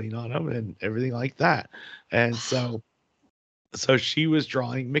crayons and clean on them and everything like that. And Wow. so she was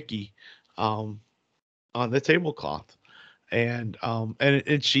drawing Mickey um, on the tablecloth. And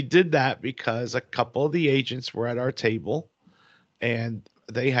she did that because a couple of the agents were at our table and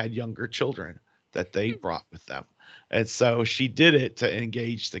they had younger children that they brought with them. And so she did it to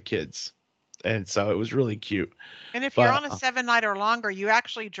engage the kids. And so it was really cute. And if you're But on a 7 night or longer, you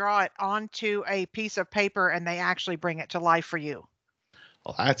actually draw it onto a piece of paper and they actually bring it to life for you.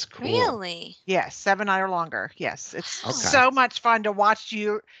 well, that's cool. Really? Yes, 7 night or longer. Yes, it's Wow. Okay. so much fun to watch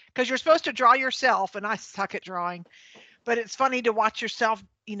you because you're supposed to draw yourself, and I suck at drawing, but it's funny to watch yourself,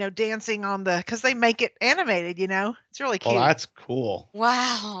 dancing on the because they make it animated. It's really Well, cute. that's cool.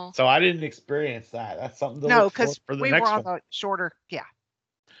 Wow. So I didn't experience that. That's something to No, look because for the we were next on one. the shorter. Yeah.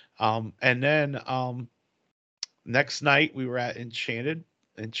 And then next night we were at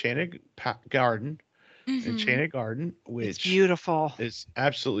Garden, Mhm. Enchanted Garden, It's which beautiful. is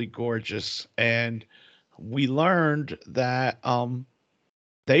absolutely gorgeous. And we learned that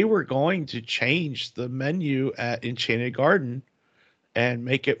they were going to change the menu at Enchanted Garden and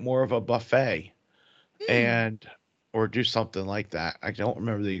make it more of a buffet. Hmm. And or do something like that. I don't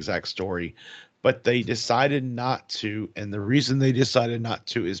remember the exact story, but they decided not to. And the reason they decided not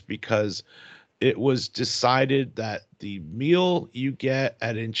to is because it was decided that the meal you get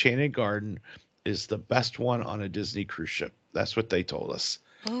at Enchanted Garden is the best one on a Disney cruise ship. That's what they told us.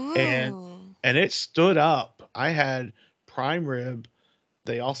 And Ooh. and it stood up. I had prime rib.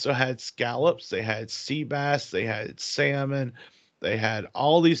 They also had scallops, they had sea bass, they had salmon, they had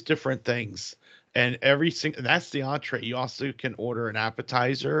all these different things. And and that's the entree. You also can order an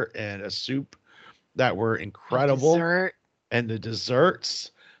appetizer and a soup that were And incredible. dessert. And the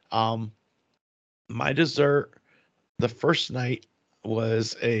desserts. Um, my dessert the first night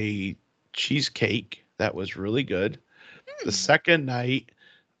was a cheesecake that was really good. The Hmm. second night,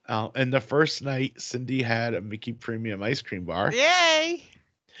 and the first night, Cindy had a Mickey Premium ice cream bar. Yay.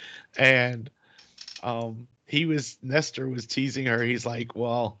 And Nestor was teasing her. He's like,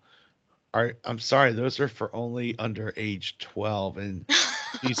 "Well, I'm sorry, those are for only under age 12." And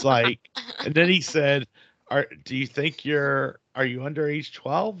she's like, and then he said, do you think are you under age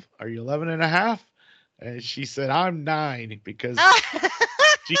 12? Are you 11 and a half?" And she said, "I'm 9," because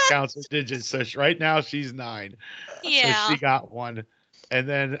she counts her digits. So right now she's 9. So she Yeah. got one. And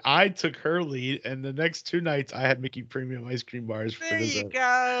then I took her lead. And the next 2 nights I had Mickey Premium ice cream bars for There you dessert.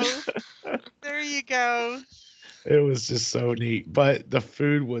 go. There you go. It was just so neat. But the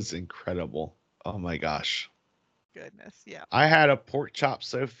food was incredible. Oh my gosh. Goodness. Yeah. I had a pork chop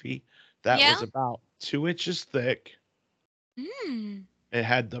Sophie that Yeah. was about 2 inches thick. Hmm.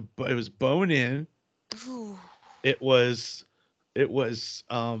 It was bone in. Ooh. It was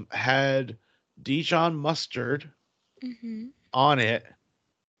had Dijon mustard Mhm. on it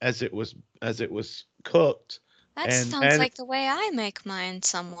as it was cooked. That And sounds then like the way I make mine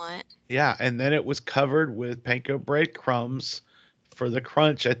somewhat. yeah, and then it was covered with panko bread crumbs for the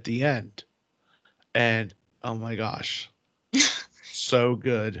crunch at the end. And oh my gosh, so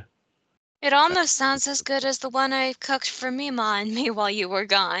good. It almost sounds as good as the one I cooked for Mima and me while you were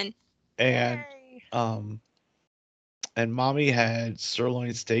gone. And Yay. um and mommy had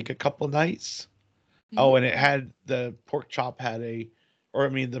sirloin steak a couple nights. Oh, and it Mm. had the pork chop had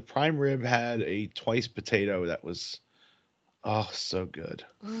the prime rib had a twice potato that was oh so good.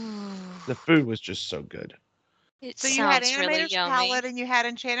 Ooh. The food was just so good. It So you had sounds really Animator's Palette yummy. and you had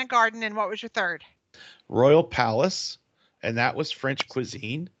Enchanted Garden, and what was your third? Royal Palace, and that was French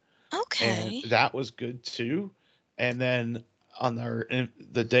cuisine, and Okay. that was good too. And then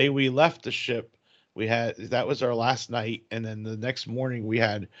the day we left the ship, we had that was our last night, and then the next morning we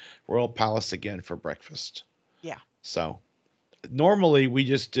had Royal Palace again for breakfast. Yeah. So normally we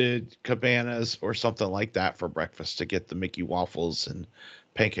just did cabanas or something like that for breakfast to get the Mickey waffles and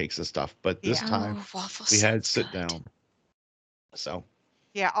pancakes and stuff. But this Yeah. time Oh, waffle we had sounds sit good. down. So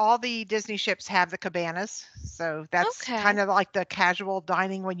Yeah, all the Disney ships have the cabanas. So that's Okay. kind of like the casual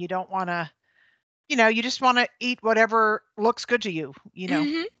dining when you don't want to, you just want to eat whatever looks good to you.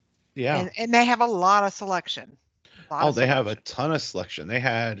 Mm-hmm. yeah. And they have a lot of selection. A lot Oh, of they have a selection. ton of selection.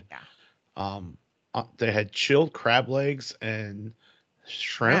 Yeah. They had chilled crab legs and shrimp,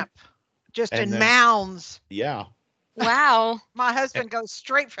 Shrimp. Just and in then mounds. yeah, Wow. My a- husband goes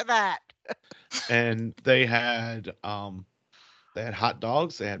straight for that. and they had hot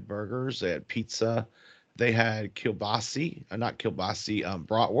dogs, they had burgers, they had pizza, they had kielbasi, not kielbasi,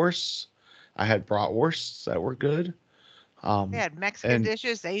 bratwursts. I had bratwursts that were good. They Um, had Mexican and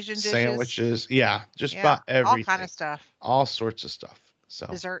dishes, Asian dishes. sandwiches, yeah, just Yeah, about all kind everything, of stuff. all sorts of stuff. So,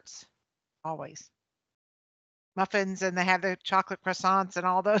 Desserts, always. Muffins, and they have the chocolate croissants and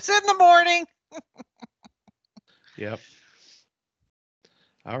all those in the morning. yep.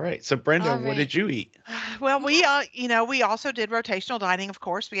 All right. So, Brenda, All what right. did you eat? Well, we also did rotational dining, of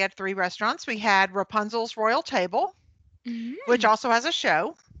course. We had 3 restaurants. We had Rapunzel's Royal Table, which Mm. also has a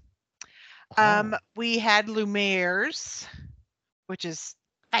show. Oh, We had Lumiere's, which is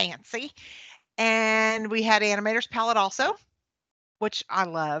fancy, and we had Animator's Palette also, which I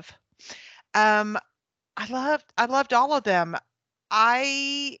love. Um, I loved all of them.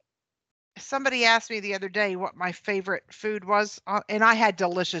 I Somebody asked me the other day what my favorite food was, and I had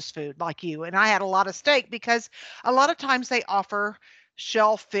delicious food like you, and I had a lot of steak because a lot of times they offer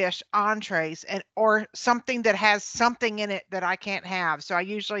shellfish entrees and or something that has something in it that I can't have. So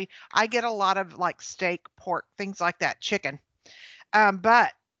I get a lot of like steak, pork, things like that, chicken.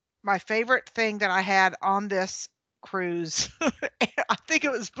 But my favorite thing that I had on this cruise, I think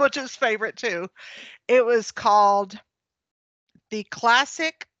it was Butch's favorite too. It was called the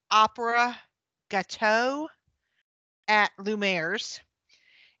Classic Opera Gâteau at Lumiere's.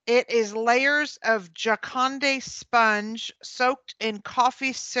 It is layers of Joconde sponge soaked in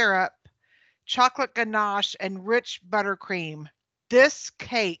coffee syrup, chocolate ganache, and rich buttercream. This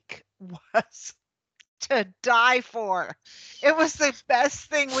cake was to die for. It was the best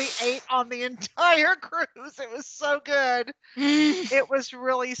thing we ate on the entire cruise. It was so good. Mm. It was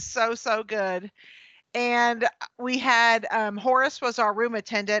really so, so good. And we had Horace was our room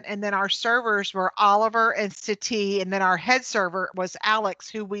attendant, and then our servers were Oliver and Sati, and then our head server was Alex,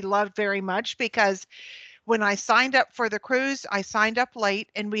 who we loved very much because when I signed up for the cruise, I signed up late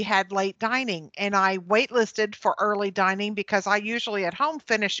and we had late dining, and I waitlisted for early dining because I usually at home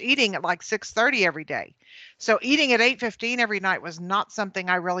finish eating at like 6:30 every day. So eating at 8:15 every night was not something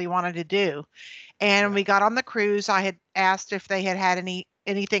I really wanted to do. And when yeah. we got on the cruise, I had asked if they had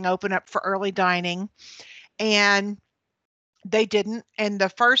anything open up for early dining, and they didn't. And the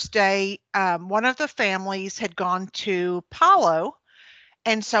first day, one of the families had gone to Palo.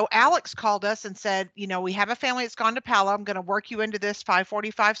 And so Alex called us and said, we have a family that's gone to Palo. I'm going to work you into this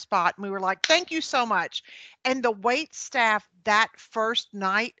 545 spot. And we were like, thank you so much. And the wait staff that first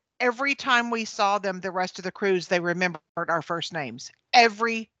night, every time we saw them the rest of the cruise, they remembered our first names. Every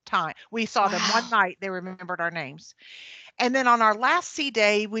time we saw them one Wow. night, they remembered our names. And then on our last sea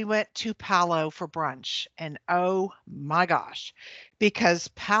day, we went to Palo for brunch. And oh my gosh, because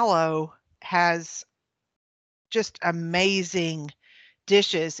Palo has just amazing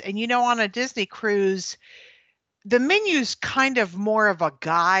dishes. And on a Disney cruise, the menu's kind of more of a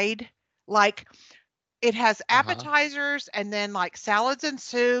guide. Like it has Uh huh. appetizers and then like salads and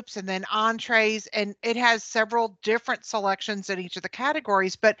soups and then entrees, and it has several different selections in each of the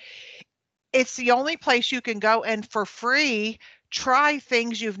categories, but it's the only place you can go and for free try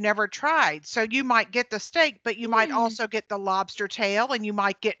things you've never tried. So you might get the steak, but you might Mm. also get the lobster tail, and you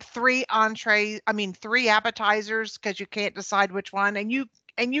might get 3 appetizers because you can't decide which one, and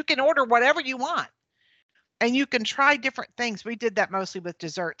you can order whatever you want. And you can try different things. We did that mostly with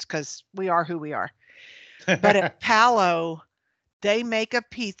desserts because we are who we are. But at Palo, they make a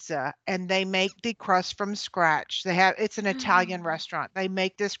pizza and they make the crust from scratch. It's an Italian restaurant. They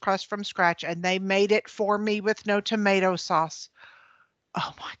make this crust from scratch and they made it for me with no tomato sauce.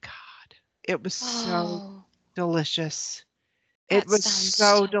 Oh my God. It was so Oh, delicious. It that was sounds so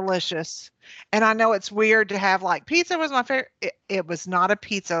so good. delicious. And I know it's weird to have like pizza was my favorite. It was not a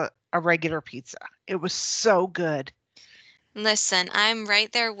pizza, a regular pizza. It was so good. Listen, I'm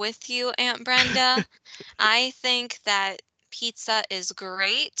right there with you, Aunt Brenda. I think that pizza is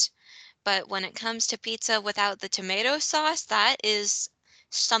great, but when it comes to pizza without the tomato sauce, that is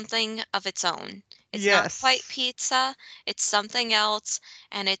something of its own. It's not quite Yes. pizza, it's something else,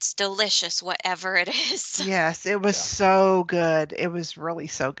 and it's delicious, whatever it is. Yes, it was Yeah. so good. It was really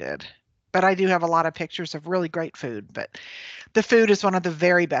so good. But I do have a lot of pictures of really great food. But the food is one of the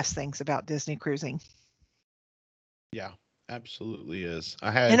very best things about Disney cruising. Yeah, absolutely is. I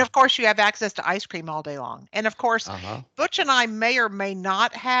And had of course, you have access to ice cream all day long. And of course, uh-huh. Butch and I may or may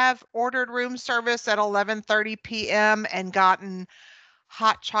not have ordered room service at 11:30 p.m. and gotten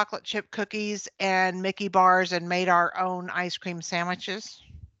hot chocolate chip cookies and Mickey bars and made our own ice cream sandwiches.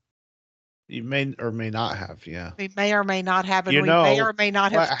 You may or may not have, yeah. We may or may not have, and You we may know or may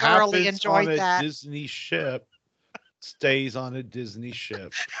not have what thoroughly happens on enjoyed a that. Disney ship stays on a Disney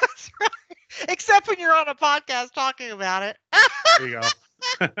ship. That's right. Except when you're on a podcast talking about it. There you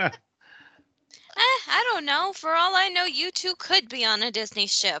go. I don't know. For all I know, you two could be on a Disney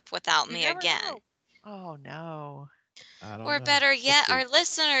ship without You me never again. know. Oh no. I don't Or know. better We'll yet, see. our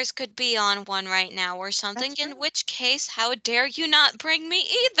listeners could be on one right now or something, That's in true. which case, how dare you not bring me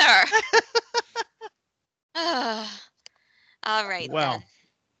either? All right Well, then.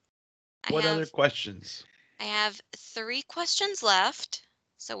 I what other have questions? I have 3 questions left.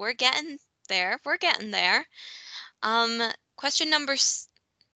 So we're getting there. We're getting there. Question number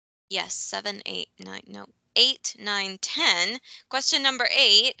yes, 7, 8, 9, no, 8, 9, 10. Question number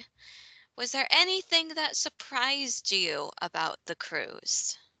 8. Was there anything that surprised you about the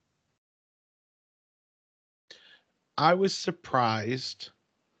cruise? I was surprised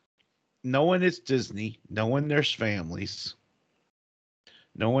knowing it's Disney, knowing there's families,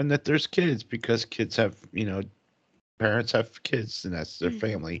 knowing that there's kids because kids have, parents have kids and that's their Mhm.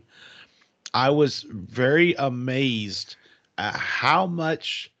 family. I was very amazed at how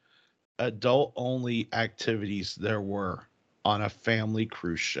much adult only activities there were on a family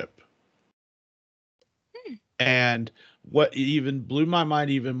cruise ship. Hmm. And what even blew my mind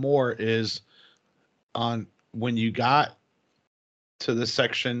even more is on when you got to the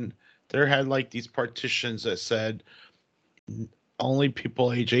section, there had like these partitions that said only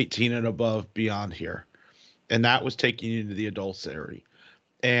people age 18 and above beyond here. And that was taking you into the adults area.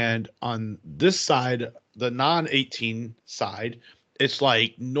 And on this side, the non 18 side, it's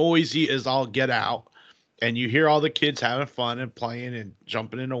like noisy as all get out. And you hear all the kids having fun and playing and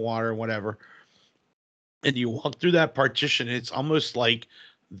jumping in the water and whatever. And you walk through that partition, it's almost like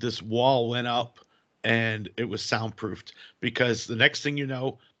this wall went up and it was soundproofed because the next thing you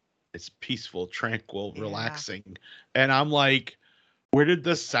know, it's peaceful, tranquil, Yeah. relaxing. And I'm like, where did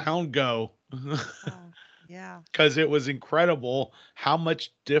the sound go? Oh, yeah. Because it was incredible how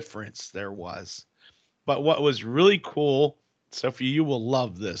much difference there was. But what was really cool, Sophie, you will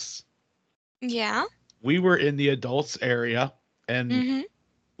love this. Yeah. We were in the adults area and Mhm.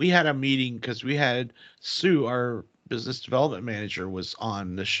 we had a meeting because we had Sue, our business development manager, was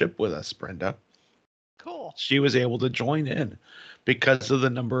on the ship with us, Brenda. Cool. She was able to join in because of the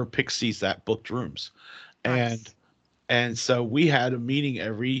number of pixies that booked rooms. And Nice. And so we had a meeting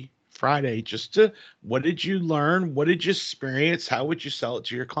every Friday just to what did you learn? What did you experience? How would you sell it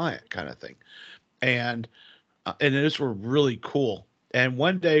to your client kind of thing. And those were really cool. And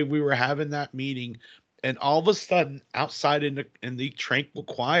one day we were having that meeting and all of a sudden outside in the tranquil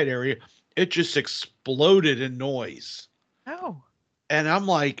quiet area, it just exploded in noise. Oh. And I'm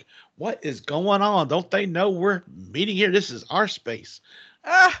like, what is going on? Don't they know we're meeting here? This is our space.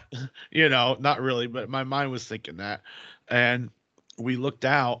 Ah. Not really, but my mind was thinking that. And we looked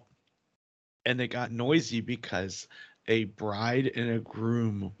out and it got noisy because a bride and a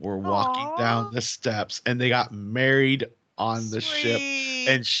groom were walking down Aw. the steps and they got married on the ship Sweet.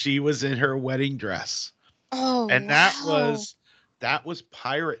 and she was in her wedding dress. Oh, And wow. that was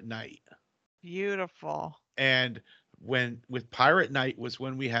pirate night. Beautiful. And when with pirate night was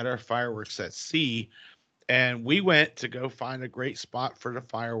when we had our fireworks at sea and we went to go find a great spot for the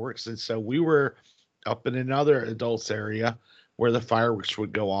fireworks and so we were up in another adults area where the fireworks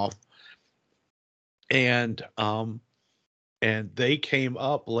would go off and and they came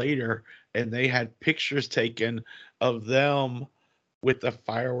up later and they had pictures taken of them with the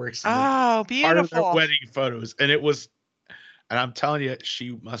fireworks and they Oh, part of their beautiful. wedding photos and I'm telling you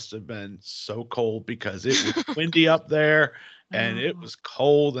she must have been so cold because it was windy up there and it Oh, was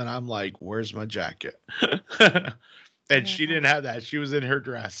cold and I'm like where's my jacket. And yeah. she didn't have that. She was in her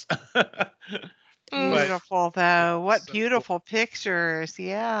dress. But Oof. Beautiful, it though. was What so cool. beautiful pictures.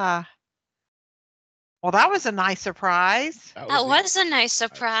 Yeah. Well, that was a nice surprise. That That was a was a nice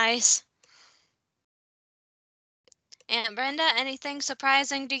surprise. surprise. And Brenda, anything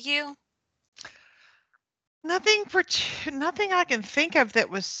surprising to you? Nothing I can think of that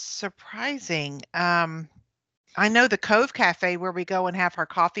was surprising. I know the Cove Cafe where we go and have our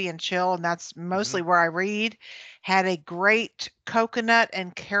coffee and chill, and that's mostly where I read, had a great coconut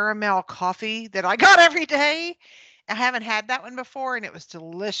and caramel coffee that I got every day. I haven't had that one before, and it was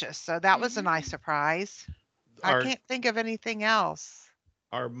delicious. So that was a nice surprise. I Our can't think of anything else.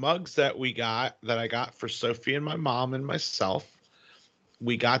 our mugs that I got for Sophie and my mom and myself,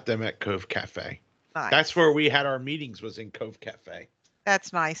 we got them at Cove Cafe. Nice. That's where we had our meetings, was in Cove Cafe.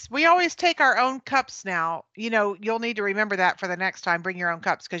 That's nice. We always take our own cups now. You'll need to remember that for the next time. Bring your own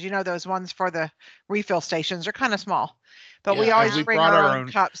cups because those ones for the refill stations are kind of small. But we Yeah, always we bring brought our our own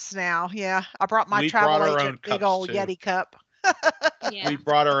own- cups now. Yeah, I brought my We travel brought our agent own big cups, old too. Yeti cup. Yeah. We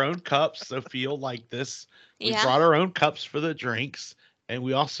brought our own cups. Sophia will like this. We Yeah. brought our own cups for the drinks, and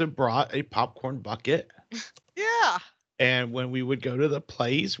we also brought a popcorn bucket. Yeah. And when we would go to the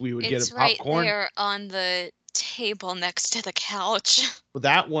plays, we would get It's a right popcorn. there on the table next to the couch.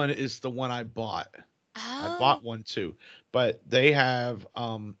 That one is the one I bought. I Oh. bought one too, but they have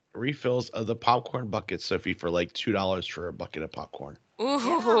refills of the popcorn bucket, Sophie, for like $2 for a bucket of popcorn.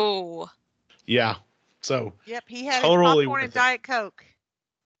 Ooh. Yeah, so Yep. He had totally his popcorn worth and it. Diet Coke.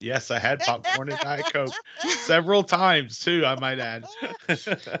 Yes, I had popcorn and Diet Coke several times too, I might add.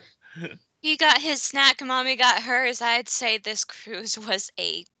 He got his snack, Mommy got hers. I'd say this cruise was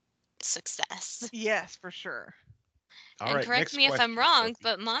a success. Yes, for sure. All And right, correct next me if I'm question, wrong, Sophie.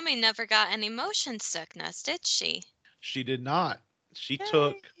 but Mommy never got any motion sickness, did she? She did not. She Yay.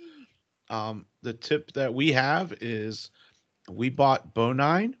 took the tip that we have is we bought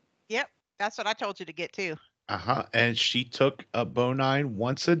Bonine. Yep. That's what I told you to get too. And she took a Bonine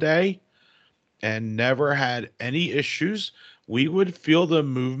once a day and never had any issues. We would feel the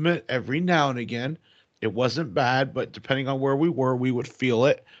movement every now and again. It wasn't bad, but depending on where we were, we would feel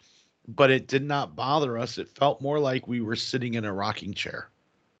it. But it did not bother us. It felt more like we were sitting in a rocking chair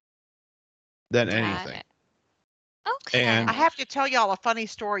than Got anything. it. Okay. And I have to tell y'all a funny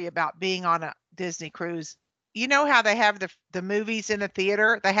story about being on a Disney cruise. You know how they have the movies in the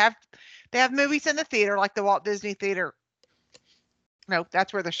theater? They have movies in the theater like the Walt Disney Theater. No,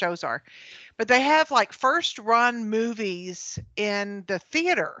 that's where the shows are. But they have like first run movies in the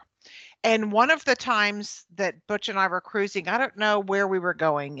theater. And one of the times that Butch and I were cruising, I don't know where we were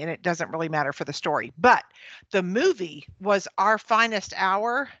going, and it doesn't really matter for the story, but the movie was Our Finest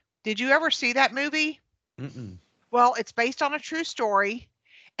Hour. Did you ever see that movie? mm-mm. Well, it's based on a true story,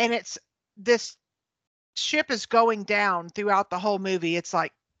 and it's this ship is going down throughout the whole movie. It's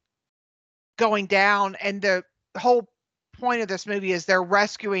like going down, and the whole point of this movie is they're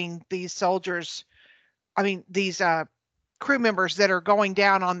rescuing these soldiers. I mean, these crew members that are going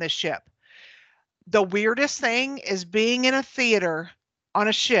down on this ship. The weirdest thing is being in a theater on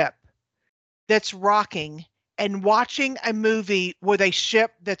a ship that's rocking and watching a movie with a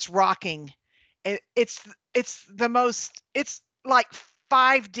ship that's rocking. It's the most, it's like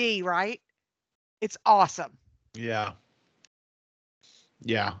 5D, right? It's awesome. Yeah.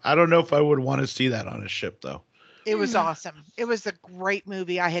 Yeah. I don't know if I would want to see that on a ship, though. It was Hmm. awesome. It was a great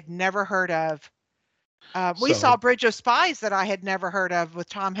movie I had never heard of. We So- saw Bridge of Spies that I had never heard of with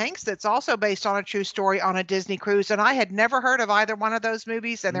Tom Hanks. That's also based on a true story on a Disney cruise. And I had never heard of either one of those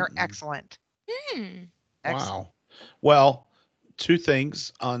movies, and they're Mm-mm. excellent. Hmm. Excellent. Wow. Well, two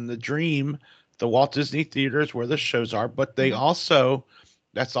things on the Dream, the Walt Disney Theater is where the shows are, but they Mhm.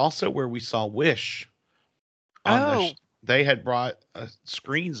 that's also where we saw Wish. On Oh, they had brought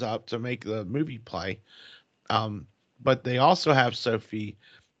screens up to make the movie play. But they also have, Sophie,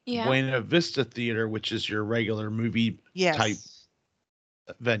 Yeah. Buena Vista Theater, which is your regular movie yes. type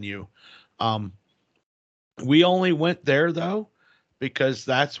venue. We only went there though because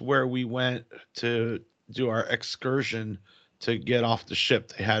that's where we went to do our excursion to get off the ship.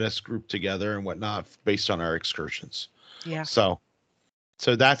 They had us grouped together and whatnot based on our excursions. Yeah. So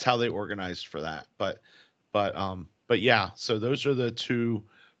that's how they organized for that. But yeah, so those are the two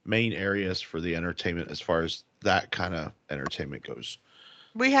main areas for the entertainment as far as that kind of entertainment goes.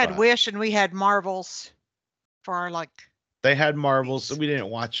 We had But- Wish and we had Marvels for our like. They had Marvels, so we didn't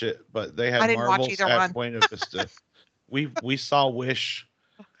watch it, but they had I didn't watch Marvels either at one. Buena Vista. we saw Wish,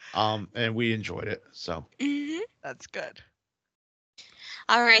 and we enjoyed it. So Hmm. That's good.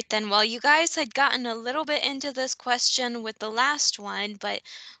 All right, then. Well, you guys had gotten a little bit into this question with the last one, but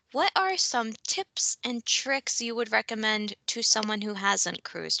what are some tips and tricks you would recommend to someone who hasn't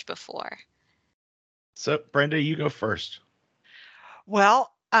cruised before? Brenda, you go first.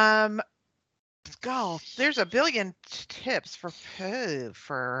 Well, there's a billion tips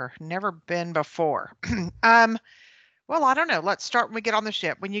for never been before. Well, I don't know. Let's start when we get on the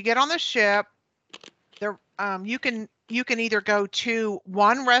ship. When you get on the ship, you can either go to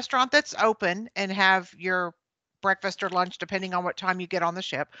one restaurant that's open and have your breakfast or lunch, depending on what time you get on the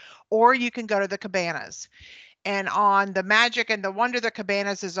ship, or you can go to the cabanas. And on the Magic and the Wonder, the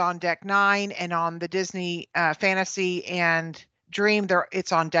cabanas is on deck 9, and on the Disney Fantasy and Dream,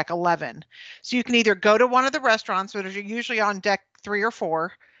 it's on deck 11. So you can either go to one of the restaurants, which are usually on deck 3 or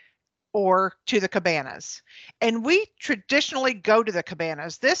 4, or to the cabanas. And we traditionally go to the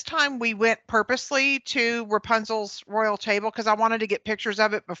cabanas. This time we went purposely to Rapunzel's royal table because I wanted to get pictures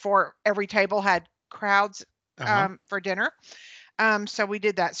of it before every table had crowds for dinner. So we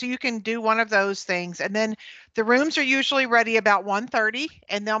did that. So you can do one of those things. And then the rooms are usually ready about 1:30,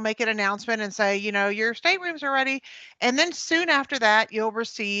 and they'll make an announcement and say, your staterooms are ready. And then soon after that, you'll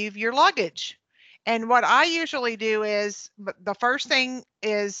receive your luggage. And what I usually do is, the first thing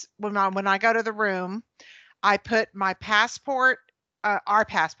is when I go to the room, I put my passport, our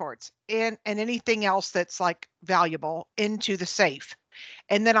passports in, and anything else that's like valuable into the safe.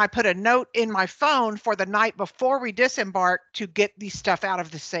 And then I put a note in my phone for the night before we disembark to get the stuff out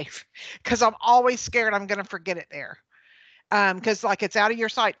of the safe, because I'm always scared I'm going to forget it there. Because like it's out of your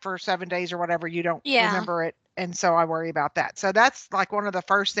sight for 7 days or whatever, you don't remember it. And so I worry about that. So that's like one of the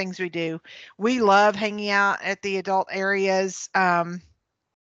first things we do. We love hanging out at the adult areas.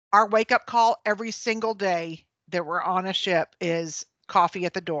 Our wake up call every single day that we're on a ship is coffee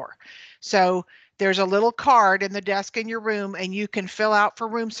at the door. So there's a little card in the desk in your room, and you can fill out for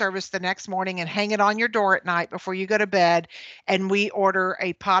room service the next morning and hang it on your door at night before you go to bed. And we order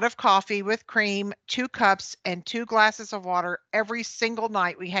a pot of coffee with cream, 2 cups, and 2 glasses of water every single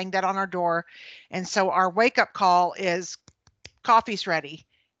night. We hang that on our door. And so our wake up call is coffee's ready.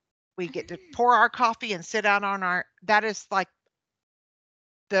 We get to pour our coffee and sit down on that is like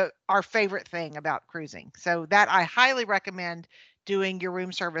our favorite thing about cruising. So that I highly recommend doing your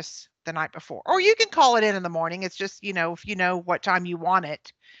room service the night before, or you can call it in the morning. It's just, if you know what time you want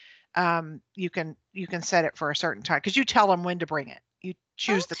it, you can set it for a certain time, because you tell them when to bring it. You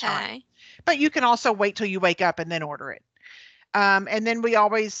choose the time, but you can also wait till you wake up and then order it. And then we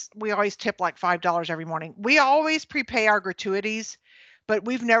always tip like $5 every morning. We always prepay our gratuities, but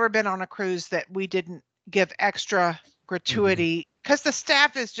we've never been on a cruise that we didn't give extra gratuity, because the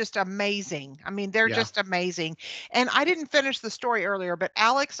staff is just amazing. I mean, they're just amazing. And I didn't finish the story earlier, but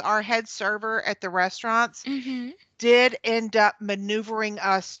Alex, our head server at the restaurants, did end up maneuvering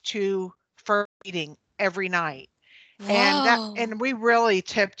us to for eating every night. And we really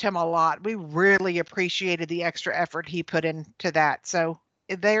tipped him a lot. We really appreciated the extra effort he put into that. So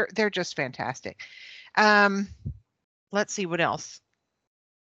they're just fantastic. Let's see what else.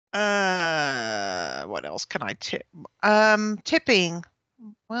 What else can I tip? Tipping.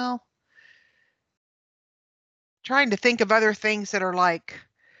 Well, trying to think of other things that are like,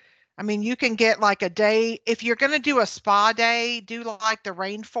 I mean, you can get like a day, if you're going to do a spa day, do like the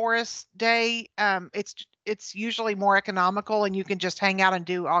rainforest day. It's usually more economical, and you can just hang out and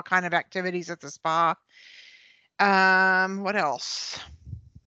do all kind of activities at the spa. What else?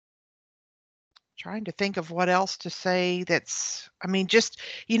 Trying to think of what else to say that's, I mean, just,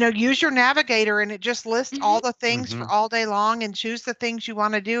 use your navigator, and it just lists all the things for all day long, and choose the things you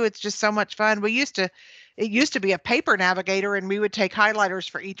want to do. It's just so much fun. It used to be a paper navigator, and we would take highlighters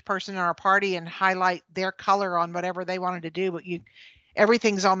for each person in our party and highlight their color on whatever they wanted to do. But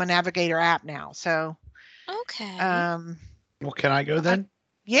everything's on the Navigator app now. So, well, can I go then?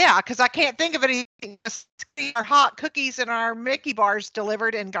 Yeah, because I can't think of anything. Our hot cookies and our Mickey bars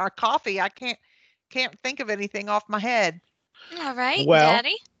delivered, and our coffee. I can't think of anything off my head. All right, well,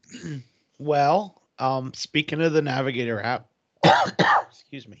 Daddy. Well, speaking of the Navigator app,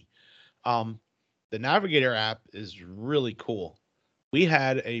 excuse me. The Navigator app is really cool. We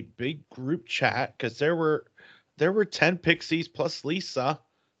had a big group chat because there were 10 Pixies plus Lisa,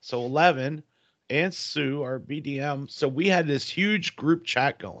 so 11, and Sue, our BDM. So we had this huge group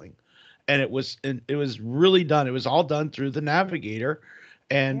chat going, and it was really done. It was all done through the Navigator,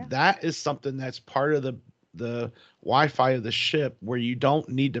 and that is something that's part of the Wi-Fi of the ship, where you don't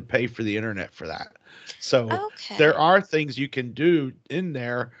need to pay for the internet for that. So there are things you can do in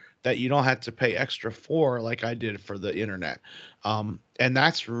there that you don't have to pay extra for, like I did for the internet. And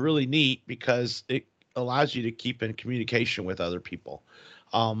that's really neat because it allows you to keep in communication with other people.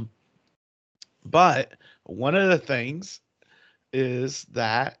 But one of the things is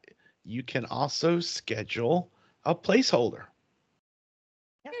that you can also schedule a placeholder.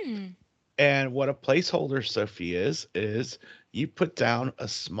 And what a placeholder, Sophie, is you put down a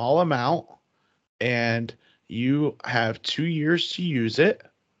small amount, and you have 2 years to use it.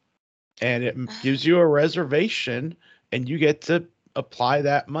 And it gives you a reservation, and you get to apply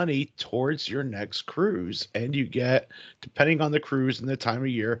that money towards your next cruise, and you get, depending on the cruise and the time of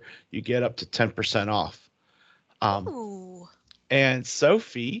year, you get up to 10% off. Ooh. And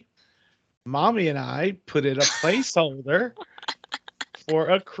Sophie, Mommy and I put in a placeholder for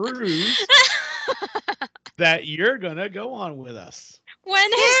a cruise that you're gonna go on with us. When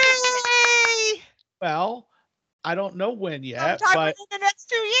is it? Yay! Well, I don't know when yet, Sometime but within the next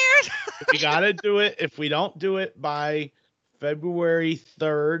 2 years. we gotta do it. If we don't do it by February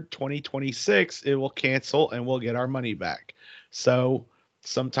 3rd, 2026, it will cancel and we'll get our money back. So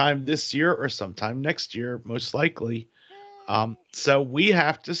sometime this year or sometime next year, most likely. So we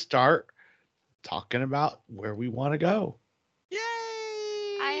have to start talking about where we want to go.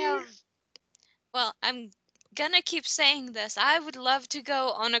 Yay! Well, I'm gonna keep saying this. I would love to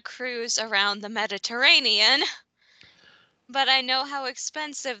go on a cruise around the Mediterranean, but I know how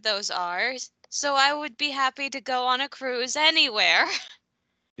expensive those are. So I would be happy to go on a cruise anywhere.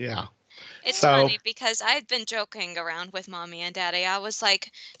 Yeah. It's So- funny because I'd been joking around with Mommy and Daddy. I was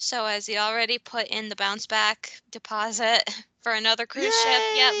like, so has he already put in the bounce back deposit for another cruise ship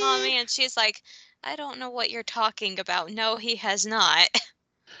yet, Mommy? Yay! And she's like, I don't know what you're talking about. No, he has not.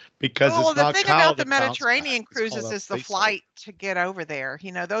 Because Well, it's the not thing called about the a bounce back, Mediterranean it's called cruises a is the placeholder. flight to get over there.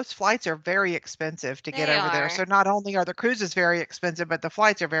 You know, those flights are very expensive to get They over there. are. So not only are the cruises very expensive, but the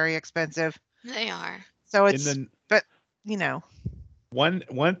flights are very expensive. They are. So And it's, then but you know, one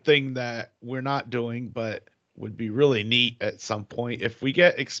thing that we're not doing, but would be really neat at some point, if we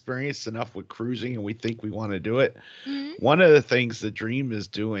get experienced enough with cruising and we think we want to do it. Mhm. One of the things the Dream is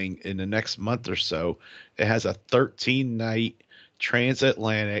doing in the next month or so, it has a 13-night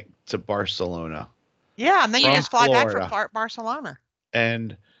transatlantic to Barcelona. yeah. And then you From just fly back Florida. from Barcelona.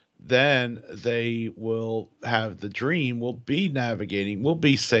 And then they will have the Dream will be navigating, will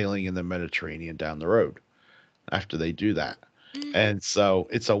be sailing in the Mediterranean down the road after they do that. Mhm. And so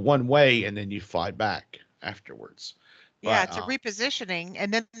it's a one way and then you fly back afterwards. Yeah, But, it's a repositioning,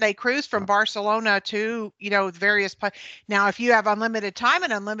 and then they cruise from Barcelona to, various places. Now, if you have unlimited time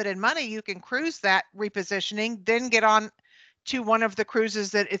and unlimited money, you can cruise that repositioning, then get on to one of the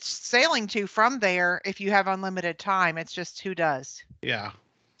cruises that it's sailing to from there. If you have unlimited time, it's just who does. yeah.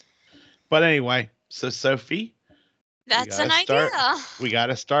 But anyway, so Sophie, That's an gotta start- idea. we got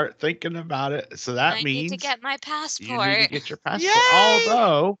to start thinking about it. So that I means need to get my you need to passport. get your passport. Yay!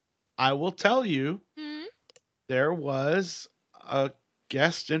 Although I will tell you, Mhm. there was a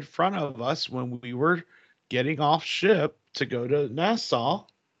guest in front of us when we were getting off ship to go to Nassau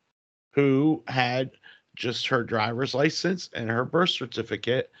who had just her driver's license and her birth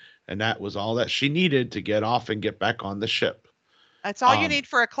certificate, and that was all that she needed to get off and get back on the ship. That's all you Um, need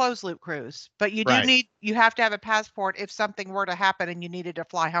for a closed loop cruise. But you do Right. you have to have a passport if something were to happen and you needed to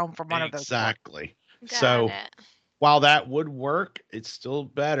fly home from one of those ports. Exactly. Got So it. while that would work, it's still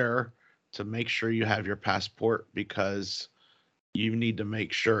better to make sure you have your passport because you need to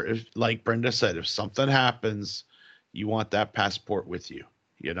make sure, if, like Brenda said, if something happens, you want that passport with you,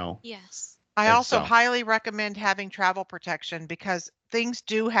 you know? Yes. I And also so- highly recommend having travel protection because things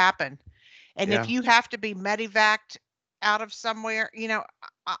do happen. And Yeah. if you have to be medevaced out of somewhere,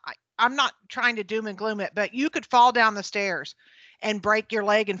 I'm not trying to doom and gloom it, but you could fall down the stairs and break your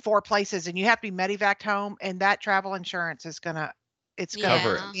leg in 4 places and you have to be medevaced home, and that travel insurance is it's gonna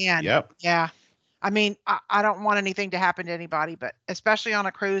Cover it. come in. Yep. Yeah. I mean, I don't want anything to happen to anybody, but especially on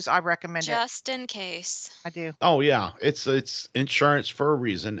a cruise, I recommend it. Just in case. I do. Oh yeah, it's insurance for a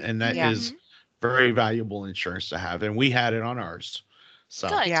reason, and that Yeah. is very valuable insurance to have, and we had it on ours. So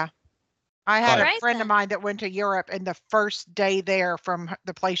Good. Yeah. I had But- a Right friend then. of mine that went to Europe, and the first day there from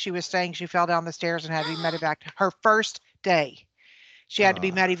the place she was staying, she fell down the stairs and had to be medevaced. Her first day, she had to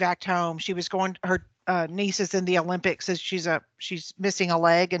be Ah. medevaced home. She was going. Her niece is in the Olympics, so she's missing a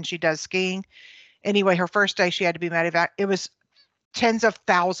leg, and she does skiing. Anyway, her first day, she had to be medevaced. It was tens of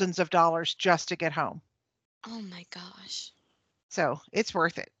thousands of dollars just to get home. Oh my gosh. So it's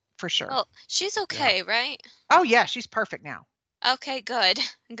worth it for sure. Well, she's okay, right? Oh yeah, she's perfect now. Okay, good.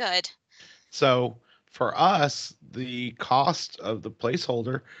 Good. So for us, the cost of the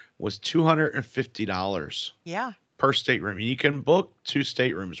placeholder was $250 Yeah. per stateroom. You can book 2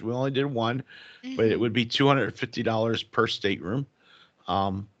 staterooms. We only did one, but it Mhm. would be $250 per stateroom.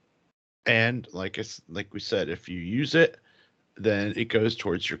 And like we said, if you use it, then it goes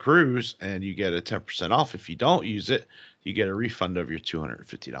towards your cruise, and you get a 10% off. If you don't use it, you get a refund of your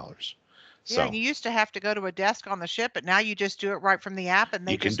 $250. Yeah, So and you used to have to go to a desk on the ship, but now you just do it right from the app, and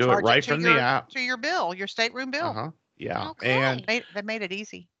they You can just do it charge right to from the app. to your bill, your stateroom bill. uh-huh, yeah. Okay. And They made it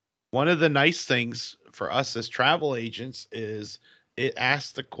easy. one of the nice things for us as travel agents is it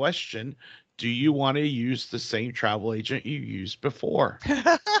asks the question, do you want to use the same travel agent you used before?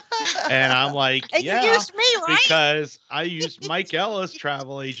 And I'm like, and yeah, you used me, right? because I used Mike Ellis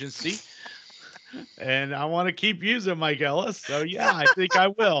Travel Agency, and I want to keep using Mike Ellis. So yeah, I think I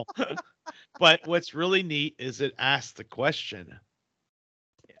will. But what's really neat is it asked the question.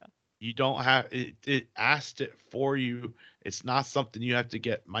 Yeah. You don't have it. It asked it for you. It's not something you have to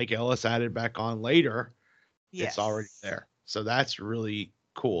get Mike Ellis added back on later. Yes. It's already there. So that's really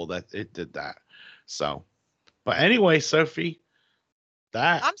cool that it did that. So, but anyway, Sophie,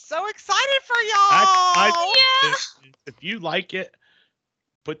 that I'm so excited for that's my y'all. Yeah. if you like it,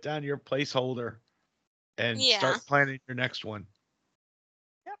 put down your placeholder and Yeah. start planning your next one.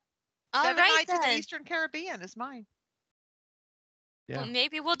 All 7 right Nights in the then. Eastern Caribbean is mine. Yeah, Well,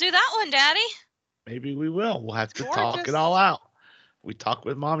 maybe we'll do that one, Daddy. maybe we will. We'll have to talk it Gorgeous. all out. We talked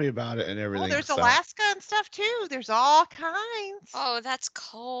with Mommy about it and Oh, everything. there's so. Alaska and stuff too. There's all kinds. Oh, that's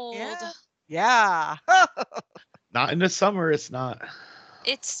cold. Yeah. Not in the summer. It's not.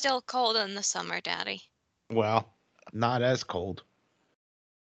 It's still cold in the summer, Daddy. Well, not as cold.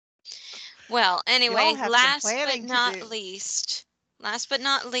 Well, anyway, have some last but planning to not do. least,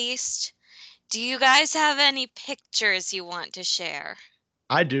 do you guys have any pictures you want to share?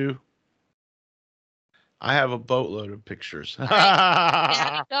 I do. I have a boatload of pictures.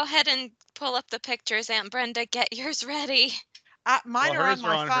 Daddy, go ahead and pull up the pictures. Aunt Brenda, get yours ready. Mine Well, are on hers are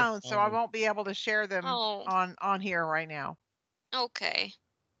my on her phone, so I phone. won't be able to share them Oh. on here right now. Okay.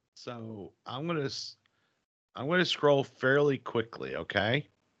 So I'm gonna scroll fairly quickly. Okay.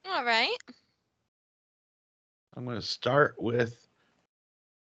 All right. I'm gonna start with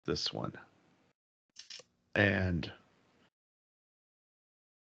this one, and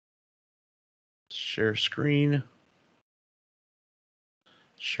share screen.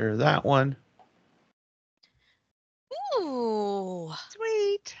 Share that one. Ooh.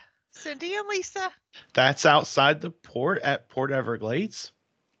 Sweet. Cindy and Lisa. That's outside the port at Port Everglades.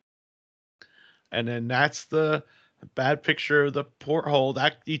 And then that's the bad picture of the porthole.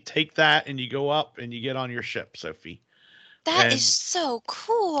 That you take that and you go up and you get on your ship, Sophie. That And- is so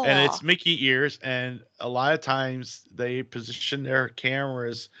cool. And it's Mickey ears, and a lot of times they position their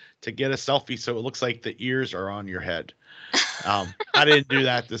cameras to get a selfie so it looks like the ears are on your head. I didn't do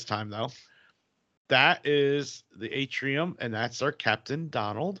that this time though. That is the atrium, and that's our Captain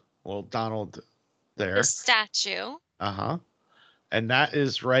Donald. Well, Donald there. The statue. Uh-huh. And that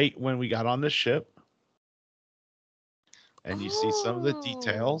is right when we got on the ship. And you see some of the Ooh.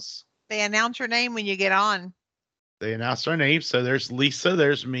 details. They announce your name when you get on. They announced our names. So there's Lisa,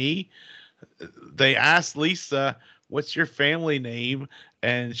 there's me. They asked Lisa, what's your family name?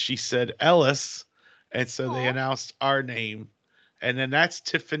 And she said Ellis. And so they Aw. announced our name. And then that's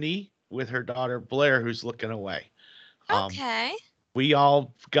Tiffany with her daughter Blair, who's looking away. Okay. We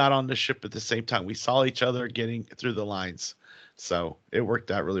all got on the ship at the same time. We saw each other getting through the lines. So it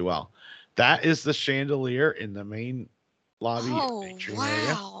worked out really well. That is the chandelier in the main lobby Oh, atrium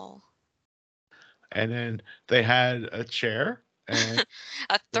area. wow. And then they had a chair and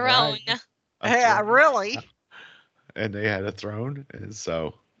A throne. a Yeah, throne. really. And they had a throne. And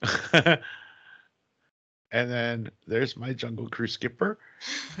so, and then there's my Jungle Cruise skipper.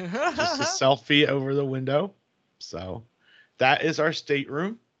 Just a selfie over the window. So that is our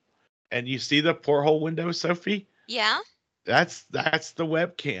stateroom. And you see the porthole window, Sophie? Yeah. That's the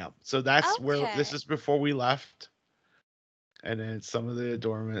webcam. So that's where this Okay. is before we left. And then some of the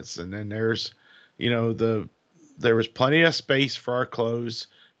adornments. And then there's, there was plenty of space for our clothes.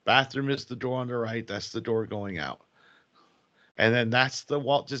 Bathroom is the door on the right. That's the door going out. And then that's the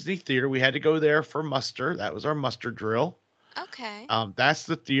Walt Disney Theater. We had to go there for muster. That was our muster drill. Okay. That's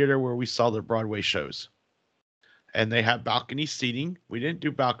the theater where we saw the Broadway shows. And they have balcony seating. We didn't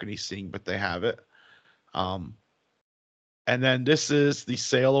do balcony seating, but they have it. And then this is the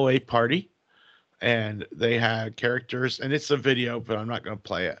sail away party. And they had characters, and it's a video, but I'm not going to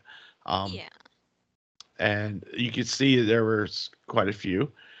play it. Yeah. And you can see there was quite a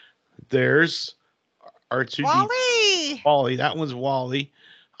few. There's R2D2. Wally. Wally. That one's Wally.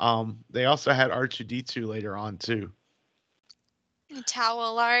 They also had R2D2 later on too.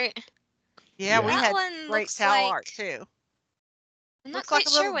 Towel art. Yeah, we That had one great looks towel like, art too. I'm not Looks like quite a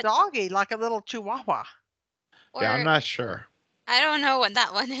sure little what, doggy, like a little chihuahua. Yeah, I'm or not sure. I don't know what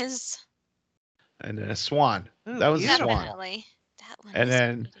that one is. And then a swan. Ooh, That was a beautiful. swan. Definitely. That one And is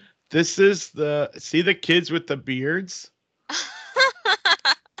then pretty. this is see the kids with the beards?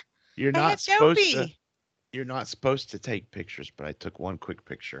 You're They not had supposed to. Dopey. You're not supposed to take pictures, but I took one quick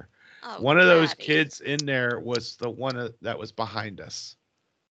picture. Oh, One of those Daddy. kids in there was the one that was behind us.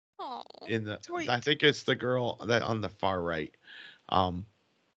 Oh. In the, Sweet. I think it's the girl that on the far right.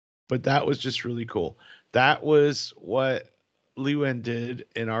 but that was just really cool. That was what Lewin did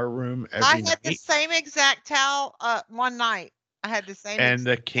in our room I every had the night. same exact towel one night. I had the same And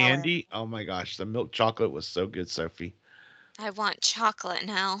the exact towel in. candy, oh my gosh, the milk chocolate was so good, Sophie. I want chocolate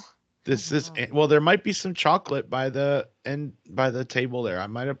now. This is Mhm. well, there might be some chocolate by the table there. I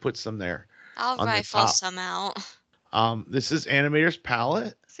might have put some there I'll on the rifle top. some out. This is Animator's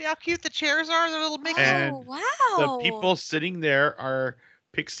palette, See how cute the chairs are, the little Mickey? and Oh, the wow. people sitting there are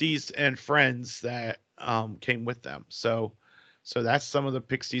Pixies and friends that came with them. So that's some of the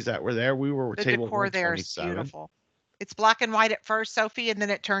Pixies that were there. We were The table decor there is 127. beautiful. It's black and white at first, Sophie, and then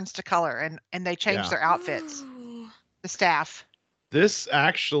it turns to color, and they change Yeah. their outfits. Ooh. The staff. This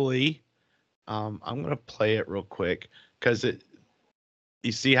actually, I'm gonna play it real quick because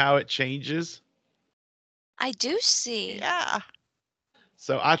you see how it changes. I do see. Yeah.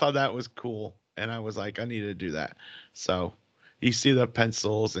 So I thought that was cool, and I was like, I need to do that. So you see the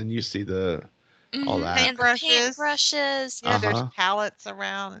pencils and you see all Mhm, that. and the Paintbrushes. paintbrushes. Yeah, there's Uh-huh. palettes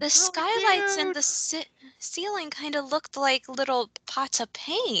around. The It's really skylights and cute. the ceiling kind of looked like little pots of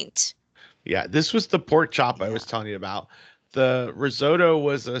paint. Yeah, this was the pork chop I was Yeah. telling you about. The risotto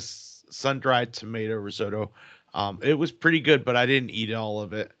was a sun-dried tomato risotto. It was pretty good, but I didn't eat all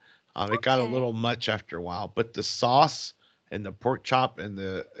of it. It got a Okay. little much after a while, but the sauce and the pork chop and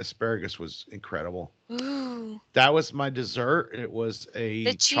the asparagus was incredible. Ooh. That was my dessert. It was The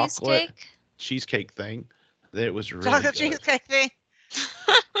a chocolate cheesecake. cheesecake thing. That was really Chocolate good. cheesecake thing.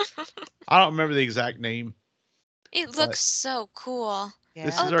 I don't remember the exact name, It but looks so cool.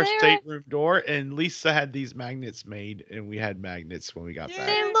 this Yeah. is Oh, our there. stateroom door, and Lisa had these magnets made, and we had magnets when we got back.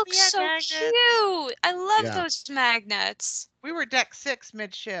 They Yay, look we had so magnets. cute. I love Yeah. those magnets. We were deck 6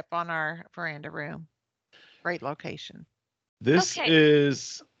 midship on our veranda room. Great location. This Okay.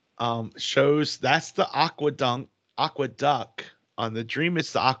 is shows that's the aqueduct. On the dream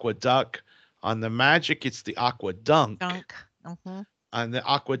it's the aqueduct. On the magic it's the aquedunk. Dunk. Mm-hmm. On the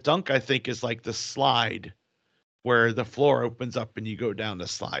aquedunk I think is like the slide where the floor opens up and you go down the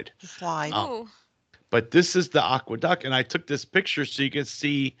slide. The slide. Ooh. But this is the aqueduct, and I took this picture so you can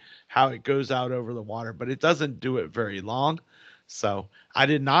see how it goes out over the water, but it doesn't do it very long. So I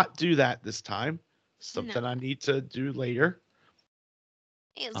did not do that this time. Something No. I need to do later.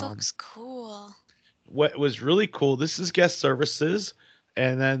 It Um, looks cool. What was really cool, this is guest services,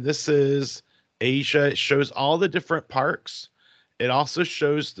 and then this is Asia. It shows all the different parks. It also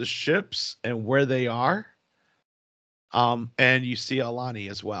shows the ships and where they are. And you see Alani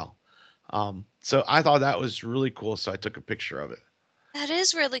as well. So I thought that was really cool. So I took a picture of it. That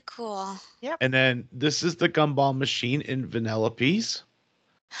is really cool. And then this is the gumball machine in Vanellope's.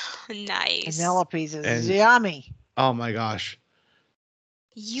 Nice. Vanellope's is And- yummy. Oh my gosh.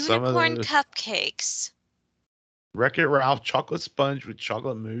 Some of Unicorn those- cupcakes. Wreck-It Ralph chocolate sponge with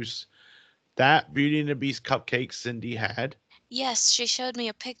chocolate mousse. That Beauty and the Beast cupcake Cindy had. Yes, she showed me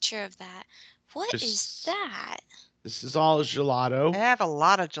a picture of that. What is Just- that? This is all I gelato. have a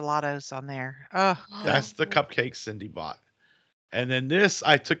lot of gelatos on there. Oh, That's the Oh. cupcake Cindy bought. And then this,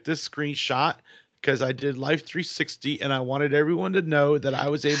 I took this screenshot because I did Life 360 and I wanted everyone to know that I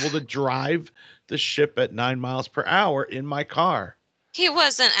was able to drive the ship at 9 miles per hour in my car. He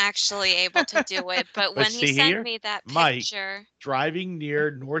wasn't actually able to do it, but when he see sent here, me that Mike, picture, Driving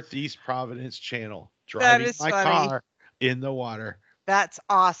near Northeast Providence Channel. That Driving is my funny. car in the water. that's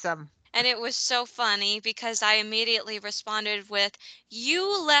awesome. and it was so funny because I immediately responded with,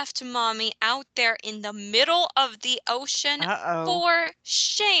 "You left mommy out there in the middle of the ocean. Uh-oh. For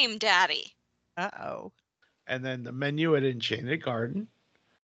shame, Daddy." Uh-oh. And then the menu at Enchanted Garden.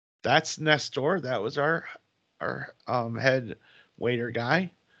 That's Nestor. That was our head waiter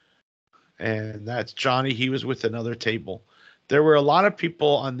guy. And that's Johnny. He was with another table. There were a lot of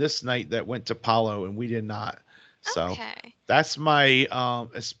people on this night that went to Palo, and we did not. So Okay. that's my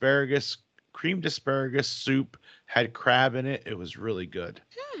creamed asparagus soup. Had crab in it. It was really good.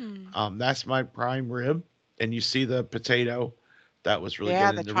 That's my prime rib. And you see the potato. That was really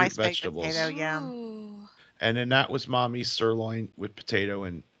Yeah, good. the And the root tri-spike vegetables. potato. yum. Ooh. And then that was mommy's sirloin with potato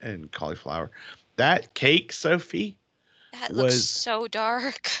and cauliflower. That cake, Sophie, That looks was- so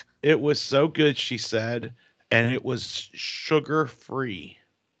dark. it was so good, she said, and it was sugar free.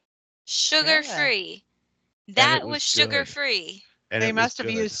 Sugar free. That was was good. sugar free. And They it was must have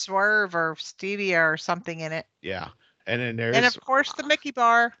good. used Swerve or Stevia or something in it. Yeah. And then there's And of course the Mickey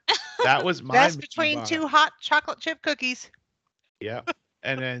bar. that was my That's Mickey between bar. 2 hot chocolate chip cookies. Yeah.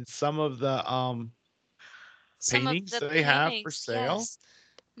 And then some of the Some of paintings the they have for paintings, sale. yes.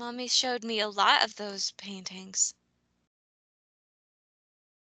 Mommy showed me a lot of those paintings.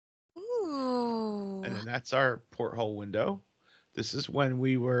 Ooh. And then that's our porthole window. This is when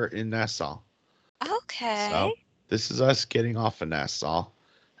we were in Nassau. Okay. So this is us getting off of Nassau.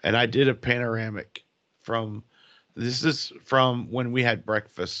 And I did a panoramic from, this is from when we had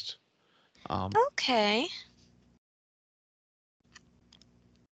breakfast. Okay.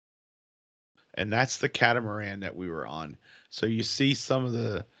 And that's the catamaran that we were on. So you see some of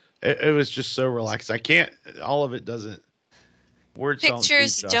the, it was just so relaxed. I can't, all of it doesn't, words don't do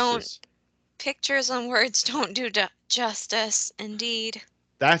justice. Pictures and words don't do justice, indeed.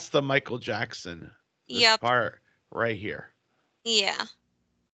 That's the Michael Jackson. This Yep. part right here. Yeah.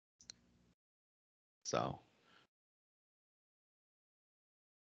 So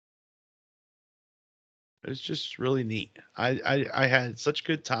it was just really neat. I had such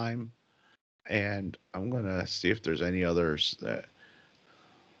good time, and I'm gonna see if there's any others that.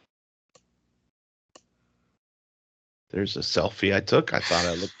 There's a selfie I took. I thought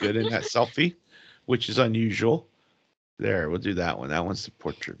I looked good in that selfie, which is unusual. There, we'll do that one. That one's the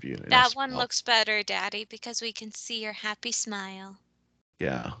portrait view. and I'll That one smile. looks better, Daddy, because we can see your happy smile.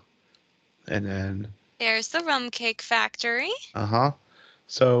 Yeah, and then There's the rum cake factory.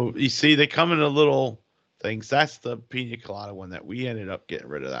 So you see, they come in a little things. That's the pina colada one that we ended up getting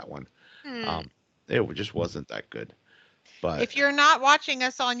rid of. That one. It just wasn't that good. But If you're not watching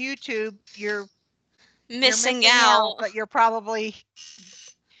us on YouTube, you're missing out. but you're probably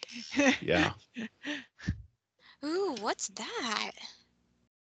yeah. Ooh, what's that?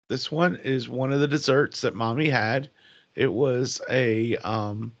 This one is one of the desserts that Mommy had. It was a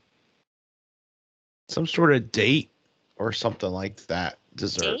some sort of date or something like that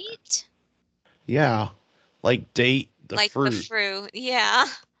dessert. Date? Yeah. Like date the like fruit. the fruit, yeah.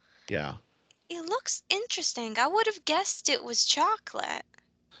 Yeah. It looks interesting. I would have guessed it was chocolate.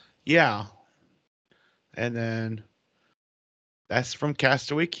 Yeah. And then that's from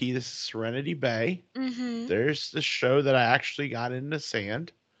Castaway Cay. This is Serenity Bay. Mm-hmm. There's the show that I actually got in the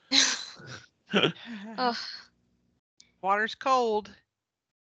sand. Oh. Water's cold.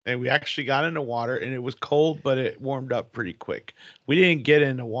 And we actually got in the water, and it was cold, but it warmed up pretty quick. We didn't get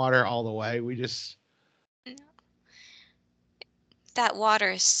in the water all the way. We just. That water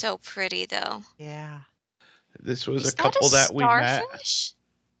is so pretty, though. Yeah. This was Is a couple that we met. Starfish?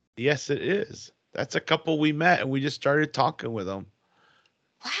 Yes, it is. That's a couple we met, and we just started talking with them.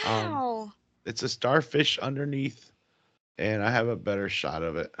 Wow. It's a starfish underneath, and I have a better shot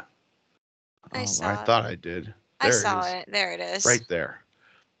of it. I thought I did. There I it saw is. it. There it is. Right there.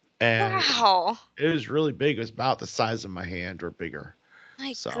 And wow. it was really big. It was about the size of my hand or bigger.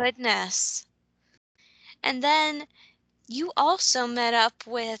 My goodness. And then you also met up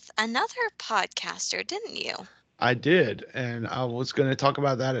with another podcaster, didn't you? I did, and I was going to talk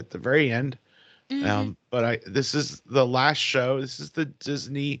about that at the very end. Mm-hmm. But this is the last show. This is the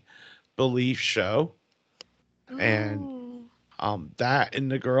Disney Belief show. Ooh. And that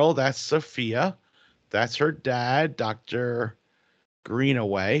and the girl, that's Sophia. That's her dad, Dr.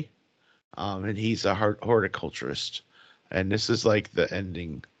 Greenaway. And he's a horticulturist. And this is like the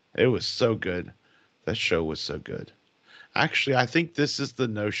ending. It was so good. That show was so good. Actually, I think this is the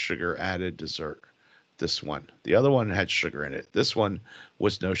no sugar added dessert. This one. The other one had sugar in it. This one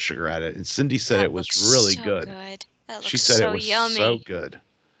was no sugar added. And Cindy said that it was really so good. That looks She said so it was yummy. so good.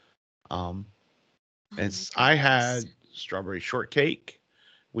 And I had strawberry shortcake,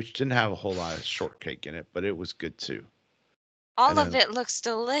 which didn't have a whole lot of shortcake in it, but it was good too. All of it looks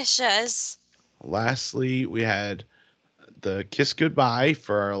delicious. Lastly, we had the kiss goodbye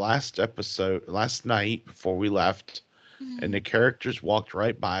for our last episode, last night before we left, and the characters walked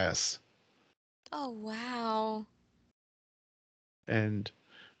right by us. Oh, wow. And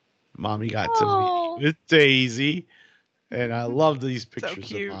Mommy got to meet with Daisy, and I love these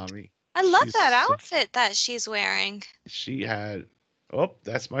pictures of Mommy. I love that outfit that she's wearing. She had,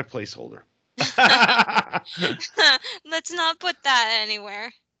 that's my placeholder. Let's not put that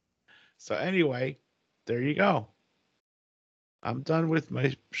anywhere. So anyway, there you go. I'm done with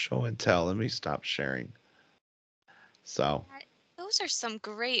my show and tell. Let me stop sharing. So. Those are some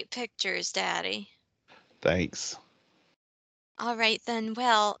great pictures, Daddy. Thanks. All right, then.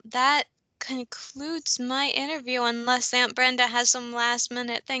 Well, that concludes my interview unless Aunt Brenda has some last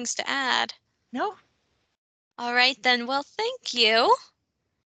minute things to add. No. All right, then. Well, thank you.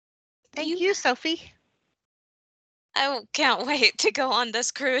 Thank you, Sophie. I can't wait to go on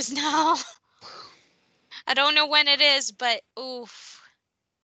this cruise now. I don't know when it is, but oof.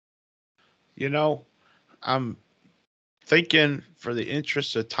 You know, I'm thinking for the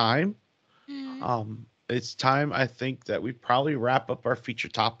interest of time, it's time, I think, that we probably wrap up our feature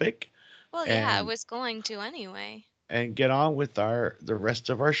topic. Well, yeah, I was going to anyway. And get on with the rest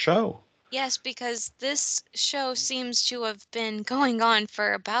of our show. Yes, because this show seems to have been going on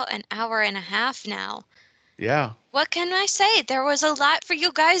for about an hour and a half now. Yeah. What can I say? There was a lot for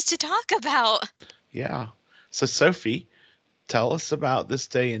you guys to talk about. Yeah. So, Sophie, tell us about this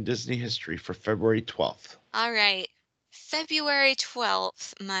day in Disney history for February 12th. All right. February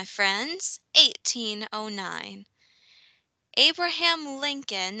 12th, my friends, 1809. Abraham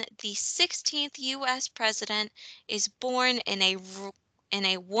Lincoln, the 16th U.S. president, is born in a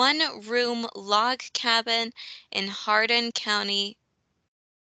one-room log cabin in Hardin County.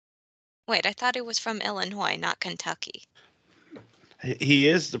 Wait, I thought it was from Illinois, not Kentucky. He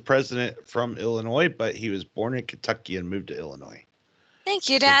is the president from Illinois, but he was born in Kentucky and moved to Illinois. Thank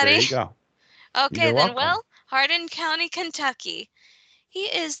you, So there Daddy. you go. Okay, You're then, welcome. well, Hardin County, Kentucky. He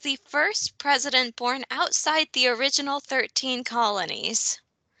is the first president born outside the original 13 colonies.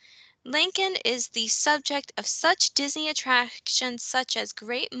 Lincoln is the subject of such Disney attractions such as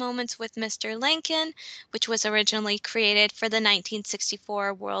Great Moments with Mr. Lincoln, which was originally created for the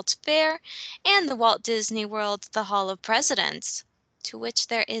 1964 World's Fair, and the Walt Disney World The Hall of Presidents, to which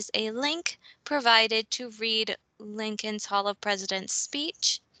there is a link provided to read Lincoln's Hall of Presidents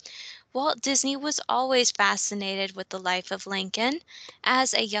speech. Walt Disney was always fascinated with the life of Lincoln.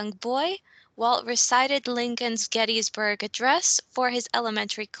 As a young boy, Walt recited Lincoln's Gettysburg Address for his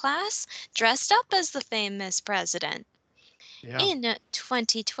elementary class, dressed up as the famous president. Yeah. In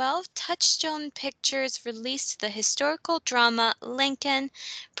 2012, Touchstone Pictures released the historical drama Lincoln,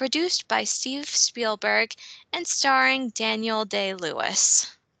 produced by Steve Spielberg and starring Daniel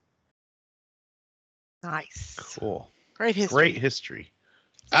Day-Lewis. Nice. Cool. Great history. Great history.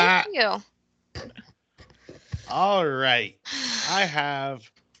 Thank you. All right. I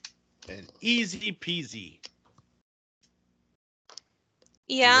have an easy peasy.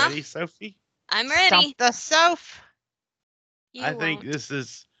 Yeah, You ready, Sophie? I'm ready. Stump the Soph. You I think won't. this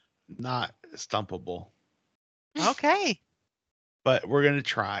is not stumpable, Okay. but we're going to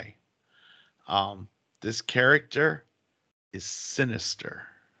try. This character is sinister.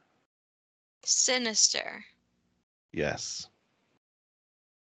 Sinister. Yes.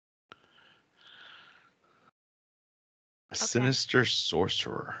 A Okay. sinister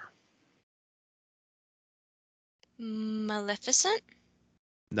sorcerer. Maleficent?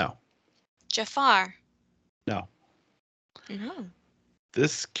 No. Jafar? No. No.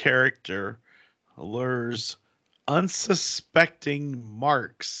 This character lures unsuspecting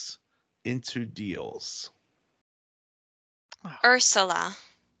marks into deals. Ursula?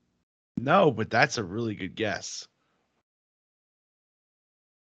 No, but that's a really good guess.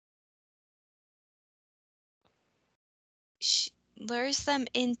 She lures them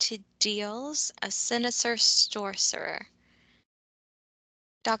into deals. A sinister sorcerer.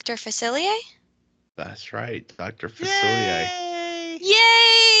 Dr. Facilier? That's right, Dr. Facilier. Yay!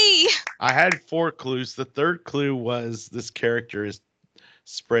 Yay! I had 4 clues. The third clue was this character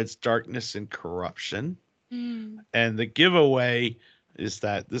spreads darkness and corruption. And the giveaway is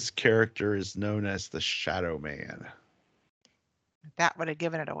that this character is known as the Shadow Man. That would have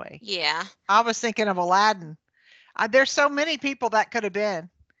given it away. Yeah. I was thinking of Aladdin. There's so many people that could have been.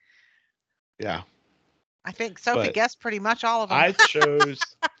 Yeah. I think Sophie But guessed pretty much all of them. I chose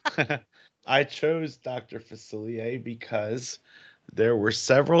I chose Dr. Facilier because there were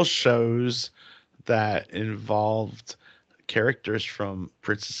several shows that involved characters from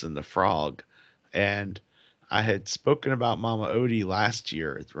Princess and the Frog, and I had spoken about Mama Odie last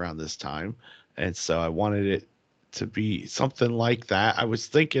year around this time, and so I wanted it to be something like that. I was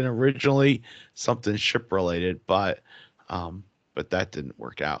thinking originally something ship related, but that didn't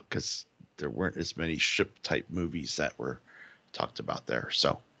work out because there weren't as many ship type movies that were talked about there.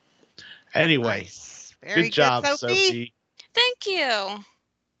 So anyway, Nice. Very good job, Sophie. Sophie. Thank you.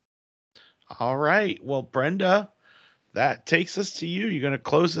 All right. Well, Brenda, that takes us to you. You're going to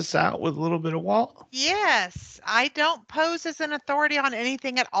close us out with a little bit of Walt? Yes, I don't pose as an authority on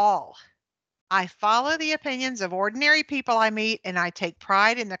anything at all. I follow the opinions of ordinary people I meet, and I take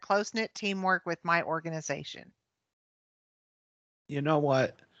pride in the close-knit teamwork with my organization. You know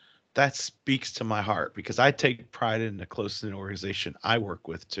what? That speaks to my heart because I take pride in the close-knit organization I work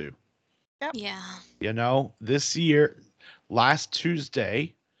with too. Yep. Yeah. You know, this year, last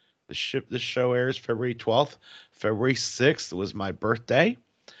Tuesday, the show airs February 12th. February 6th was my birthday,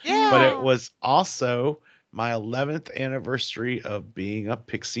 Yeah. but it was also my 11th anniversary of being a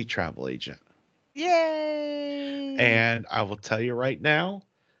Pixie travel agent. Yay. And I will tell you right now,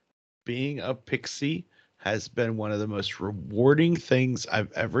 being a Pixie has been one of the most rewarding things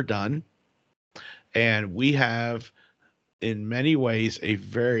I've ever done. And we have, in many ways, a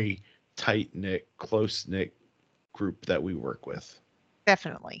very tight-knit, close-knit group that we work with.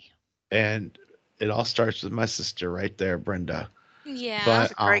 Definitely. and it all starts with my sister right there, Brenda. Yeah.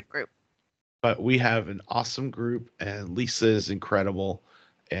 But It's a great group. but we have an awesome group, and Lisa is incredible,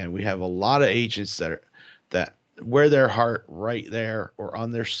 and we have a lot of agents that wear their heart right there or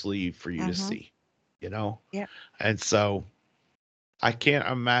on their sleeve for you to Mhm. see, you know. Yep. And so I can't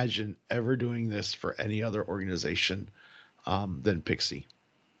imagine ever doing this for any other organization than Pixie.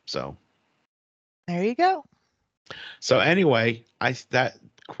 So There you go. so anyway, I that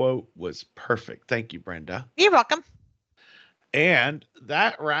quote was perfect. Thank you, Brenda. You're welcome. And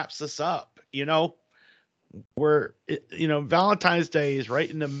that wraps us up. Valentine's Day is right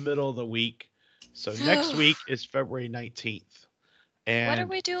in the middle of the week. So next week is February 19th. And What are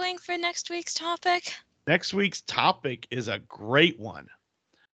we doing for next week's topic? next week's topic is a great one.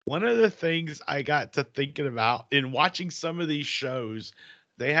 One of the things I got to thinking about in watching some of these shows,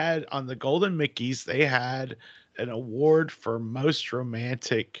 they had on the Golden Mickeys, they had an award for most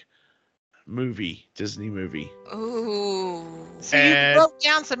romantic Disney movie. Ooh. So you And- wrote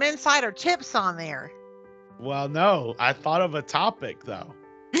down some insider tips on there. Well, no, I thought of a topic though.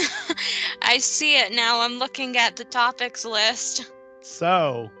 I see it now. I'm looking at the topics list.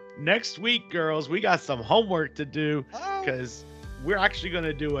 So next week, girls, we got some homework to do Oh, because we're actually going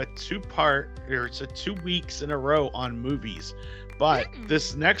to do a 2 weeks in a row on movies. But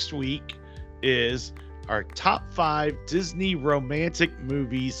this next week is our top 5 Disney romantic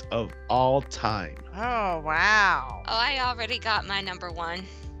movies of all time. oh wow. Oh, I already got my number 1.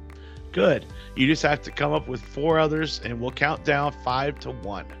 Good. You just have to come up with 4 others, and we'll count down 5 to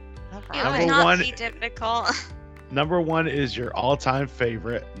 1. All It right. would Number not one- be difficult. Number 1 is your all-time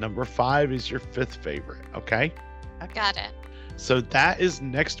favorite. Number 5 is your 5th favorite. Okay. Got it. So that is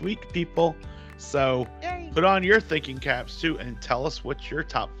next week, people. So Yay. put on your thinking caps too, and tell us what your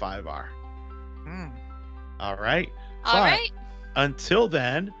top 5 are. Mm. All right. All But right. until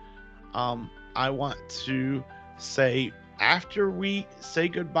then, I want to say after we say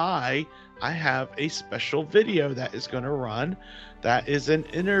goodbye, I have a special video that is going to run. That is an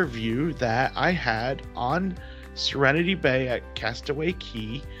interview that I had on Serenity Bay at Castaway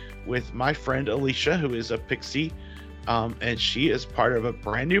Cay with my friend Alicia, who is a Pixie. And she is part of a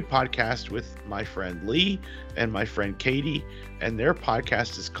brand new podcast with my friend Lee and my friend Katie. And their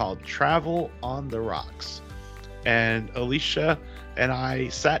podcast is called Travel on the Rocks. And Alicia and I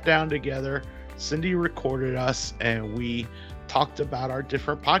sat down together. Cindy recorded us, and we talked about our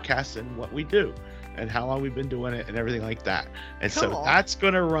different podcasts and what we do and how long we've been doing it and everything like that. And so Cool. that's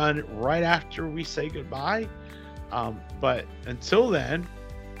going to run right after we say goodbye. But until then,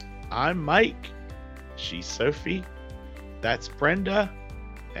 I'm Mike. She's Sophie. That's Brenda.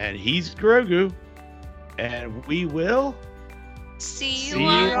 And he's Grogu. And we will See See you you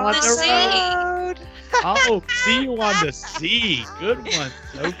on on the the sea. Road. see you on the sea. Good one,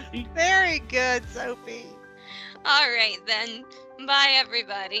 Sophie. Very good, Sophie. All right then. Bye,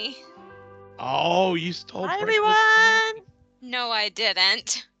 everybody. Oh, you stole Bye, Brenda's everyone. line. No, I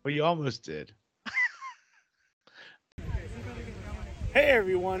didn't. Well, you almost did. Hey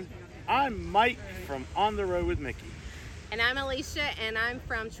everyone, I'm Mike from On the Road with Mickey. And I'm Alicia, and I'm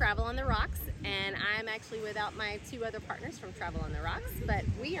from Travel on the Rocks, and I'm actually without my 2 other partners from Travel on the Rocks, but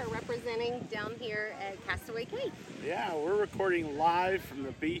we are representing down here at Castaway Cay. Yeah, we're recording live from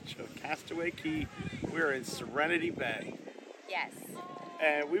the beach of Castaway Cay. We're in Serenity Bay. Yes.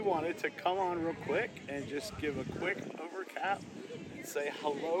 And we wanted to come on real quick and just give a quick overcap and say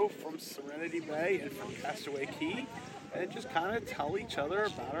hello from Serenity Bay and from Castaway Cay and just kind of tell each other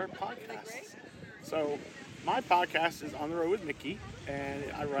about our podcasts. So my podcast is On the Road with Mickey, and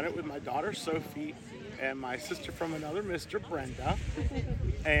I run it with my daughter Sophie and my sister from another Mr. Brenda.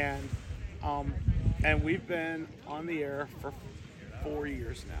 And we've been on the air for 4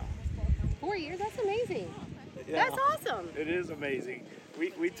 years now. 4 years? That's amazing. Yeah. That's awesome. It is amazing.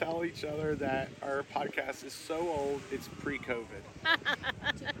 We tell each other that our podcast is so old, it's pre-COVID.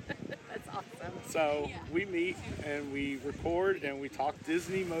 That's awesome. So we meet and we record and we talk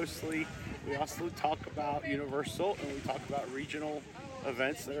Disney mostly. We also talk about Universal and we talk about regional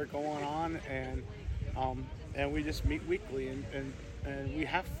events that are going on, and we just meet weekly and we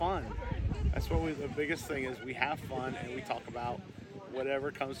have fun. That's what the biggest thing is. We have fun and we talk about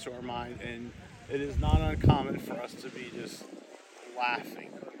whatever comes to our mind, and it is not uncommon for us to be just laughing.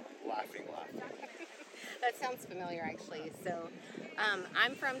 That sounds familiar, actually. So,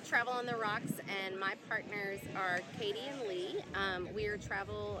 I'm from Travel on the Rocks, and my partners are Katie and Lee. We are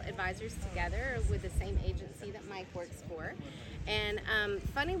travel advisors together with the same agency that Mike works for. And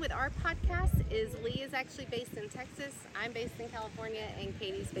funny with our podcast is Lee is actually based in Texas, I'm based in California, and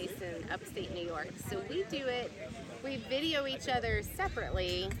Katie's based in upstate New York. So we do it, we video each other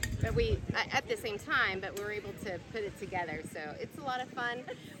separately, but we at the same time, but we're able to put it together. So it's a lot of fun.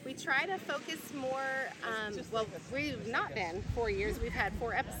 We try to focus more, well, we've not been 4 years, we've had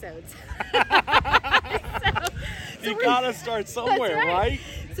 4 episodes. so You we're- gotta start somewhere, That's right?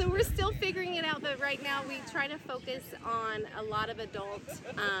 So we're still figuring it out, but right now we try to focus on a lot of adult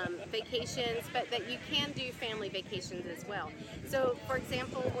vacations, but that you can do family vacations as well. So, for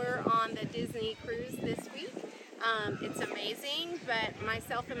example, we're on the Disney cruise this week. It's amazing, but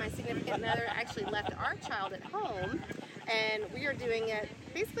myself and my significant other actually left our child at home, and we are doing it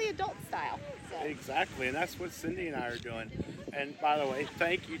basically adult style. So. Exactly, and that's what Cindy and I are doing. And by the way,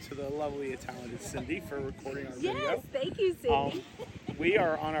 thank you to the lovely and talented Cindy for recording our Yes, video. thank you, Cindy. We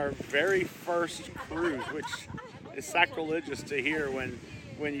are on our very first cruise, which is sacrilegious to hear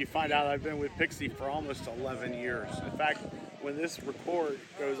when you find out I've been with Pixie for almost 11 years. In fact, when this record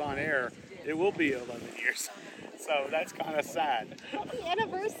goes on air, it will be 11 years. So that's kind of sad. Happy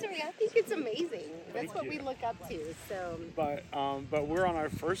anniversary. I think it's amazing. That's Thank what you. we look up to. So. But we're on our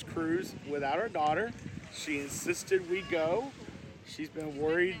first cruise without our daughter. She insisted we go. She's been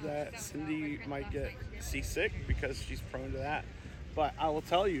worried that Cindy might get seasick because she's prone to that. But I will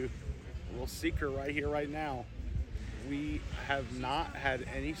tell you, we'll seek her right here, right now. We have not had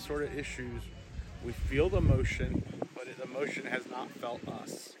any sort of issues. We feel the motion, but the motion has not felt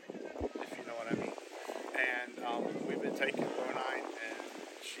us, if you know what I mean. And we've been taking Bonine, and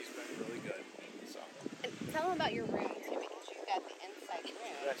she's been really good. So. And tell them about your room too, because you've got the inside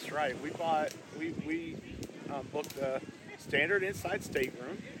room. That's right. We booked a standard inside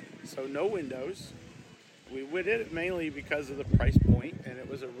stateroom, so no windows. We did it mainly because of the price point, and it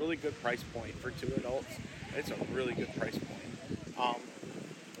was a really good price point for 2 adults. It's a really good price point.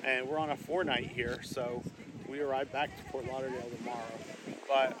 And we're on a 4-night here, so we arrive back to Fort Lauderdale tomorrow.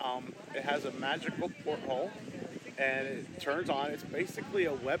 But it has a magical porthole, and it turns on. It's basically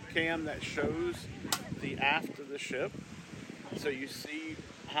a webcam that shows the aft of the ship, so you see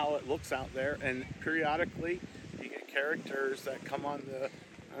how it looks out there, and periodically you get characters that come on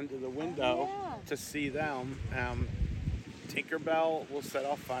under the window to see them. Tinkerbell will set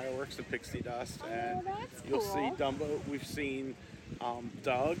off fireworks and pixie dust, and that's you'll see cool. Dumbo. We've seen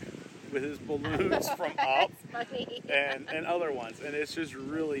Doug with his balloons from Up, That's funny. and other ones, and it's just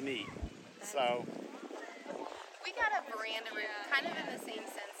really neat. So We got a veranda room, kind of in the same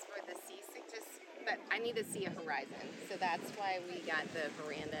sense for the seasick, but I need to see a horizon. So that's why we got the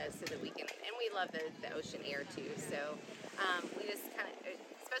veranda so that we can, and we love the ocean air too. So we just kind of,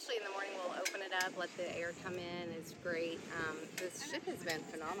 especially in the morning, we'll open it up, let the air come in. It's great. This ship has been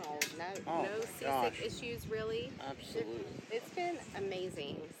phenomenal. No seasick issues really. absolutely. It's been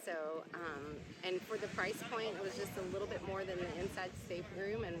amazing. So, and for the price point, it was just a little bit more than the inside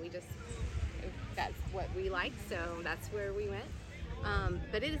stateroom, and that's what we liked, so that's where we went.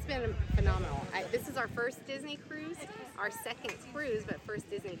 But it has been phenomenal. This is our first Disney cruise, our second cruise, but first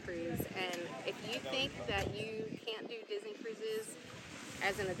Disney cruise. And if you think that you can't do Disney cruises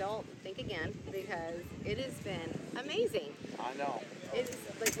as an adult, think again, because it has been amazing. I know. It's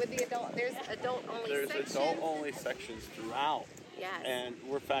like with the adult, there's adult-only There's sections. adult-only sections throughout. Yes. And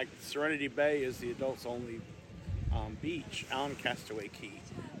in fact, Serenity Bay is the adults-only beach on Castaway Key.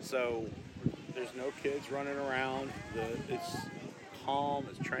 So there's no kids running around. It's calm,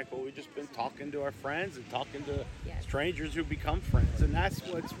 it's tranquil. We've just been talking to our friends and talking to strangers who become friends. And that's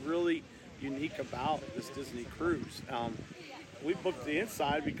what's really unique about this Disney cruise. We booked the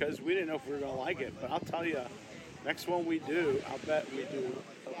inside because we didn't know if we were going to like it. But I'll tell you, next one we do, I'll bet we do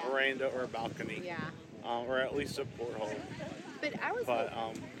a veranda or a balcony. Yeah. Or at least a porthole. But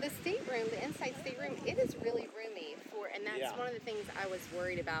the stateroom, the inside stateroom, it is really roomy and that's one of the things I was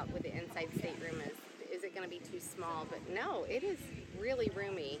worried about with the inside stateroom is it going to be too small? But no, it is really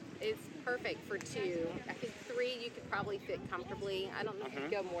roomy. It's perfect for 2. I think 3 you could probably fit comfortably. I don't know if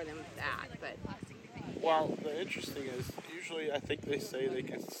you'd go more than that, but. Well, the interesting is usually I think they say they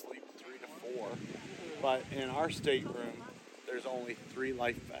can sleep 3 to 4, but in our stateroom there's only 3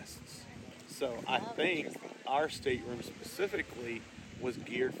 life vests. So I think our stateroom specifically was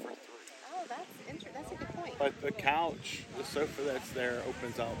geared for 3. Oh, that's interesting. That's a good point. But the couch, the sofa that's there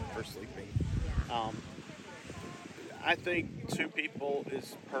opens up for sleeping. I think 2 people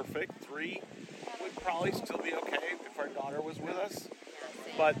is perfect. 3 would probably still be okay if our daughter was with us.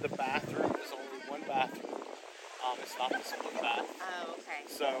 But the bathroom is only 1 bathroom. It's not the split bath. Oh, okay.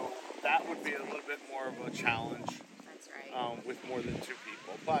 So that would be a little bit more of a challenge. That's right. With more than 2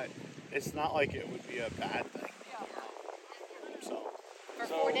 people. But it's not like it would be a bad thing.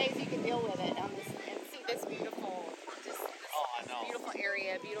 4 days you can deal with it on this and see this beautiful, just this, I know. beautiful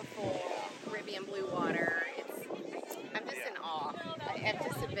area, beautiful Caribbean blue water. I'm just in awe. I've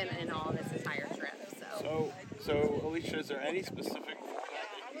just been in awe this entire trip. So Alicia, is there any specific format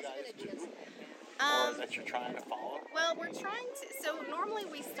that you guys do, or that you're trying to follow? Well, we're trying to. So normally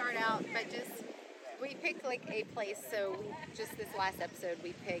we start out by we picked like a place. So just this last episode,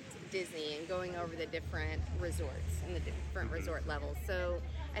 we picked Disney and going over the different resorts and the different resort levels. So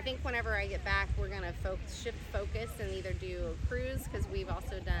I think whenever I get back, we're gonna shift focus and either do a cruise, because we've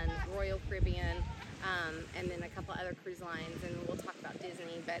also done Royal Caribbean, and then a couple other cruise lines, and we'll talk about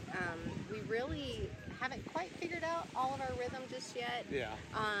Disney. But we really haven't quite figured out all of our rhythm just yet. Yeah.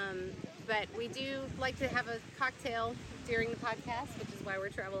 But we do like to have a cocktail during the podcast, which is why we're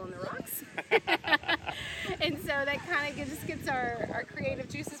traveling the rocks. And so that kind of just gets our creative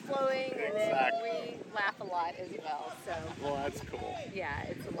juices flowing, and then we laugh a lot as well. So Well, that's cool. yeah,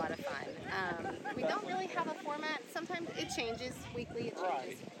 it's a lot of fun. We don't really have a format. Sometimes it changes weekly. It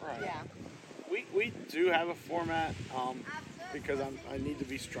changes. Right. Yeah. We do have a format because I need to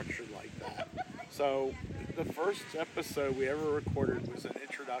be structured like that. So the first episode we ever recorded was an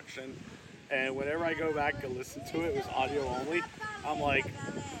introduction, and whenever I go back and listen to it, it was audio only. I'm like,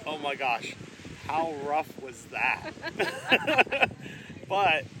 oh my gosh, how rough was that?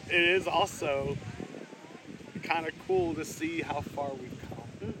 But it is also kind of cool to see how far we've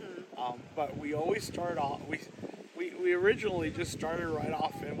come. But we always start off, we originally just started right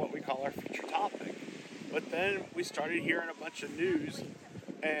off in what we call our feature topic. But then we started hearing a bunch of news,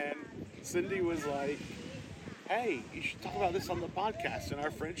 and Cindy was like, hey, you should talk about this on the podcast. And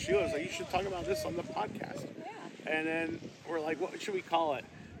our friend Sheila was like, you should talk about this on the podcast. And then we're like, what should we call it?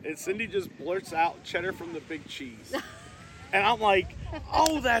 And Cindy just blurts out Cheddar from the Big Cheese. And I'm like,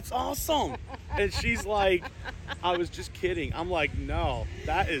 oh, that's awesome. And she's like, I was just kidding. I'm like, no,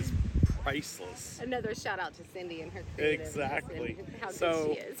 that is priceless. Another shout out to Cindy and her creative. Exactly. And how So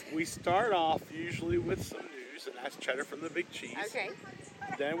good she is. we start off usually with some news, and that's Cheddar from the Big Cheese. Okay.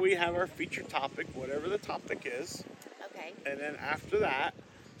 Then we have our feature topic, whatever the topic is. Okay. And then after that,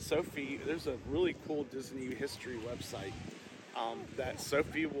 Sophie, there's a really cool Disney history website that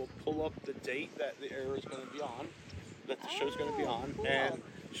Sophie will pull up the date that the air is going to be on, that the show's going to be on, cool. and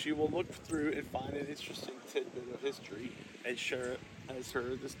she will look through and find an interesting tidbit of history and share it as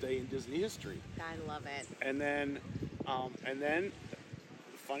her this day in Disney history. I love it. And then the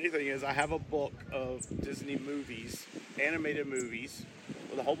funny thing is, I have a book of Disney movies, animated movies,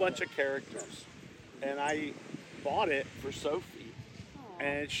 with a whole bunch of characters, and I bought it for Sophie,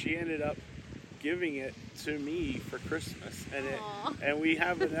 and she ended up giving it to me for Christmas, and we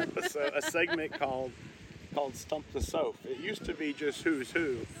have an episode, a segment called Stump the Soph. It used to be just Who's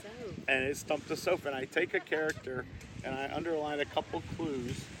Who, and it's Stump the Soph, and I take a character and I underline a couple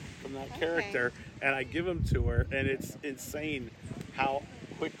clues from that character, and I give them to her, and it's insane how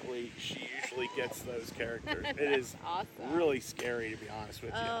quickly she usually gets those characters. It is awesome. Really scary, to be honest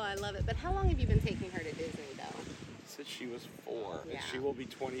with you. Oh, I love it. But how long have you been taking her to Disney, though? Since she was 4, Yeah. and she will be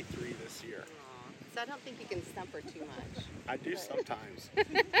 23 this year. Aw. So I don't think you can stump her too much. I do sometimes.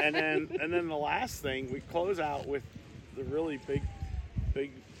 and then the last thing, we close out with the really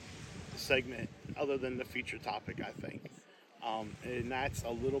big segment, other than the feature topic, I think. And that's a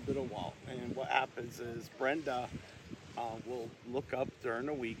little bit of Walt. And what happens is Brenda will look up during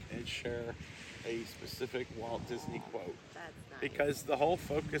the week and share a specific Walt Disney quote. That's nice. Because the whole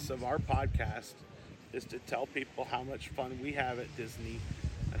focus of our podcast is to tell people how much fun we have at Disney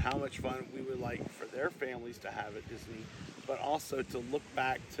and how much fun we would like for their families to have at Disney, but also to look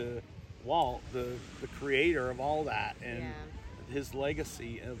back to Walt, the creator of all that, and his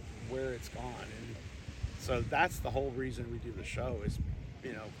legacy of where it's gone. And so that's the whole reason we do the show, is,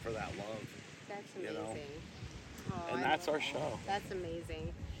 for that love. That's amazing. Oh, And that's our show. That's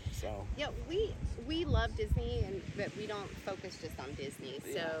amazing. So Yeah, we love Disney, but we don't focus just on Disney.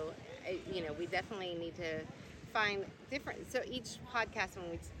 So, we definitely need to find different. So each podcast,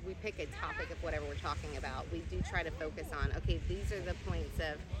 when we pick a topic of whatever we're talking about, we do try to focus on, okay, these are the points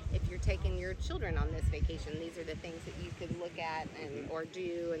of, if you're taking your children on this vacation, these are the things that you could look at or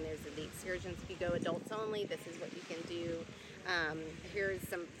do, and there's the excursions. If you go adults only, this is what you can do. Here's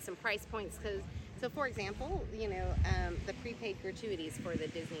some price points. So for example, the prepaid gratuities for the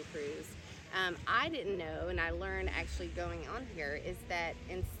Disney cruise. I didn't know, and I learned actually going on here, is that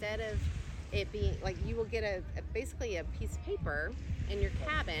instead of it being like, you will get basically a piece of paper in your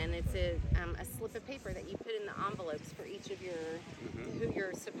cabin. It's a slip of paper that you put in the envelopes for each of your who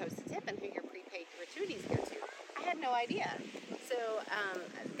you're supposed to tip and who your prepaid gratuities go to. I had no idea. So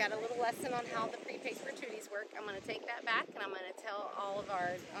I've got a little lesson on how the prepaid gratuities work. I'm going to take that back, and I'm going to tell all of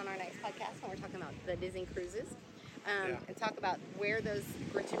on our next podcast when we're talking about the Disney cruises, and talk about where those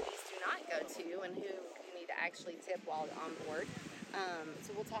gratuities do not go to and who you need to actually tip while on board.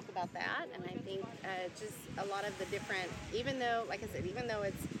 So we'll talk about that, and I think just a lot of the different, even though, like I said, even though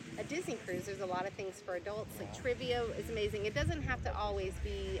it's a Disney cruise, there's a lot of things for adults. Like trivia is amazing. It doesn't have to always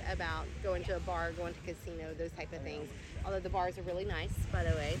be about going to a bar, going to a casino, those type of things. Although the bars are really nice, by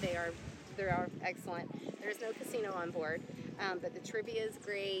the way, they are excellent. There's no casino on board, but the trivia is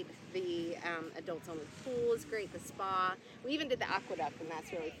great. The adults only pool is great. The spa. We even did the aqueduct, and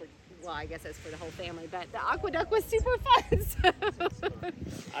that's really for, well, I guess that's for the whole family. But the aqueduct was super fun. So.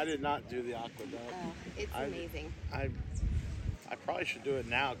 I did not do the aqueduct. Oh, it's amazing. I probably should do it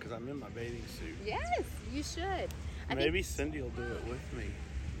now because I'm in my bathing suit. Yes, you should. Maybe Cindy will do it with me.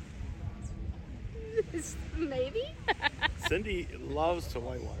 Maybe. Cindy loves to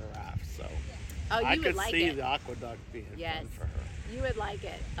whitewater raft, so I could would like see it. the aqueduct being fun for her. You would like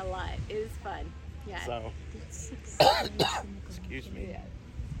it a lot. It is fun. Yeah. So, excuse me. Yeah,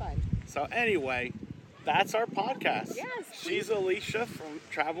 it's fun. So anyway, that's our podcast. Yes, She's Alicia from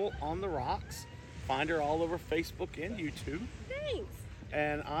Travel on the Rocks. Find her all over Facebook and YouTube. Thanks.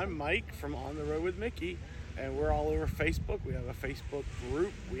 And I'm Mike from On the Road with Mickey, and we're all over Facebook. We have a Facebook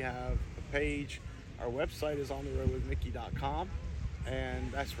group. We have a page. Our website is ontheroadwithmickey.com,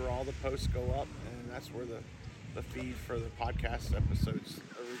 and that's where all the posts go up, and that's where the feed for the podcast episodes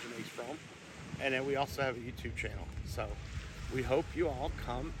originates from. And then we also have a YouTube channel. So we hope you all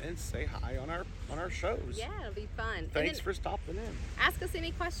come and say hi on our shows. Yeah, it'll be fun. Thanks for stopping in. Ask us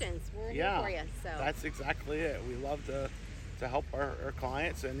any questions. We're here for you. So that's exactly it. We love to help our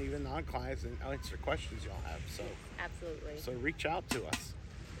clients and even non-clients and answer questions y'all have. So absolutely. So reach out to us.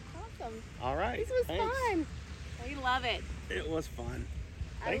 Awesome. All right. This was fun. We love it. It was fun.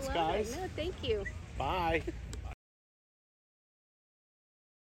 Thanks, I love guys. it. No, thank you. Bye.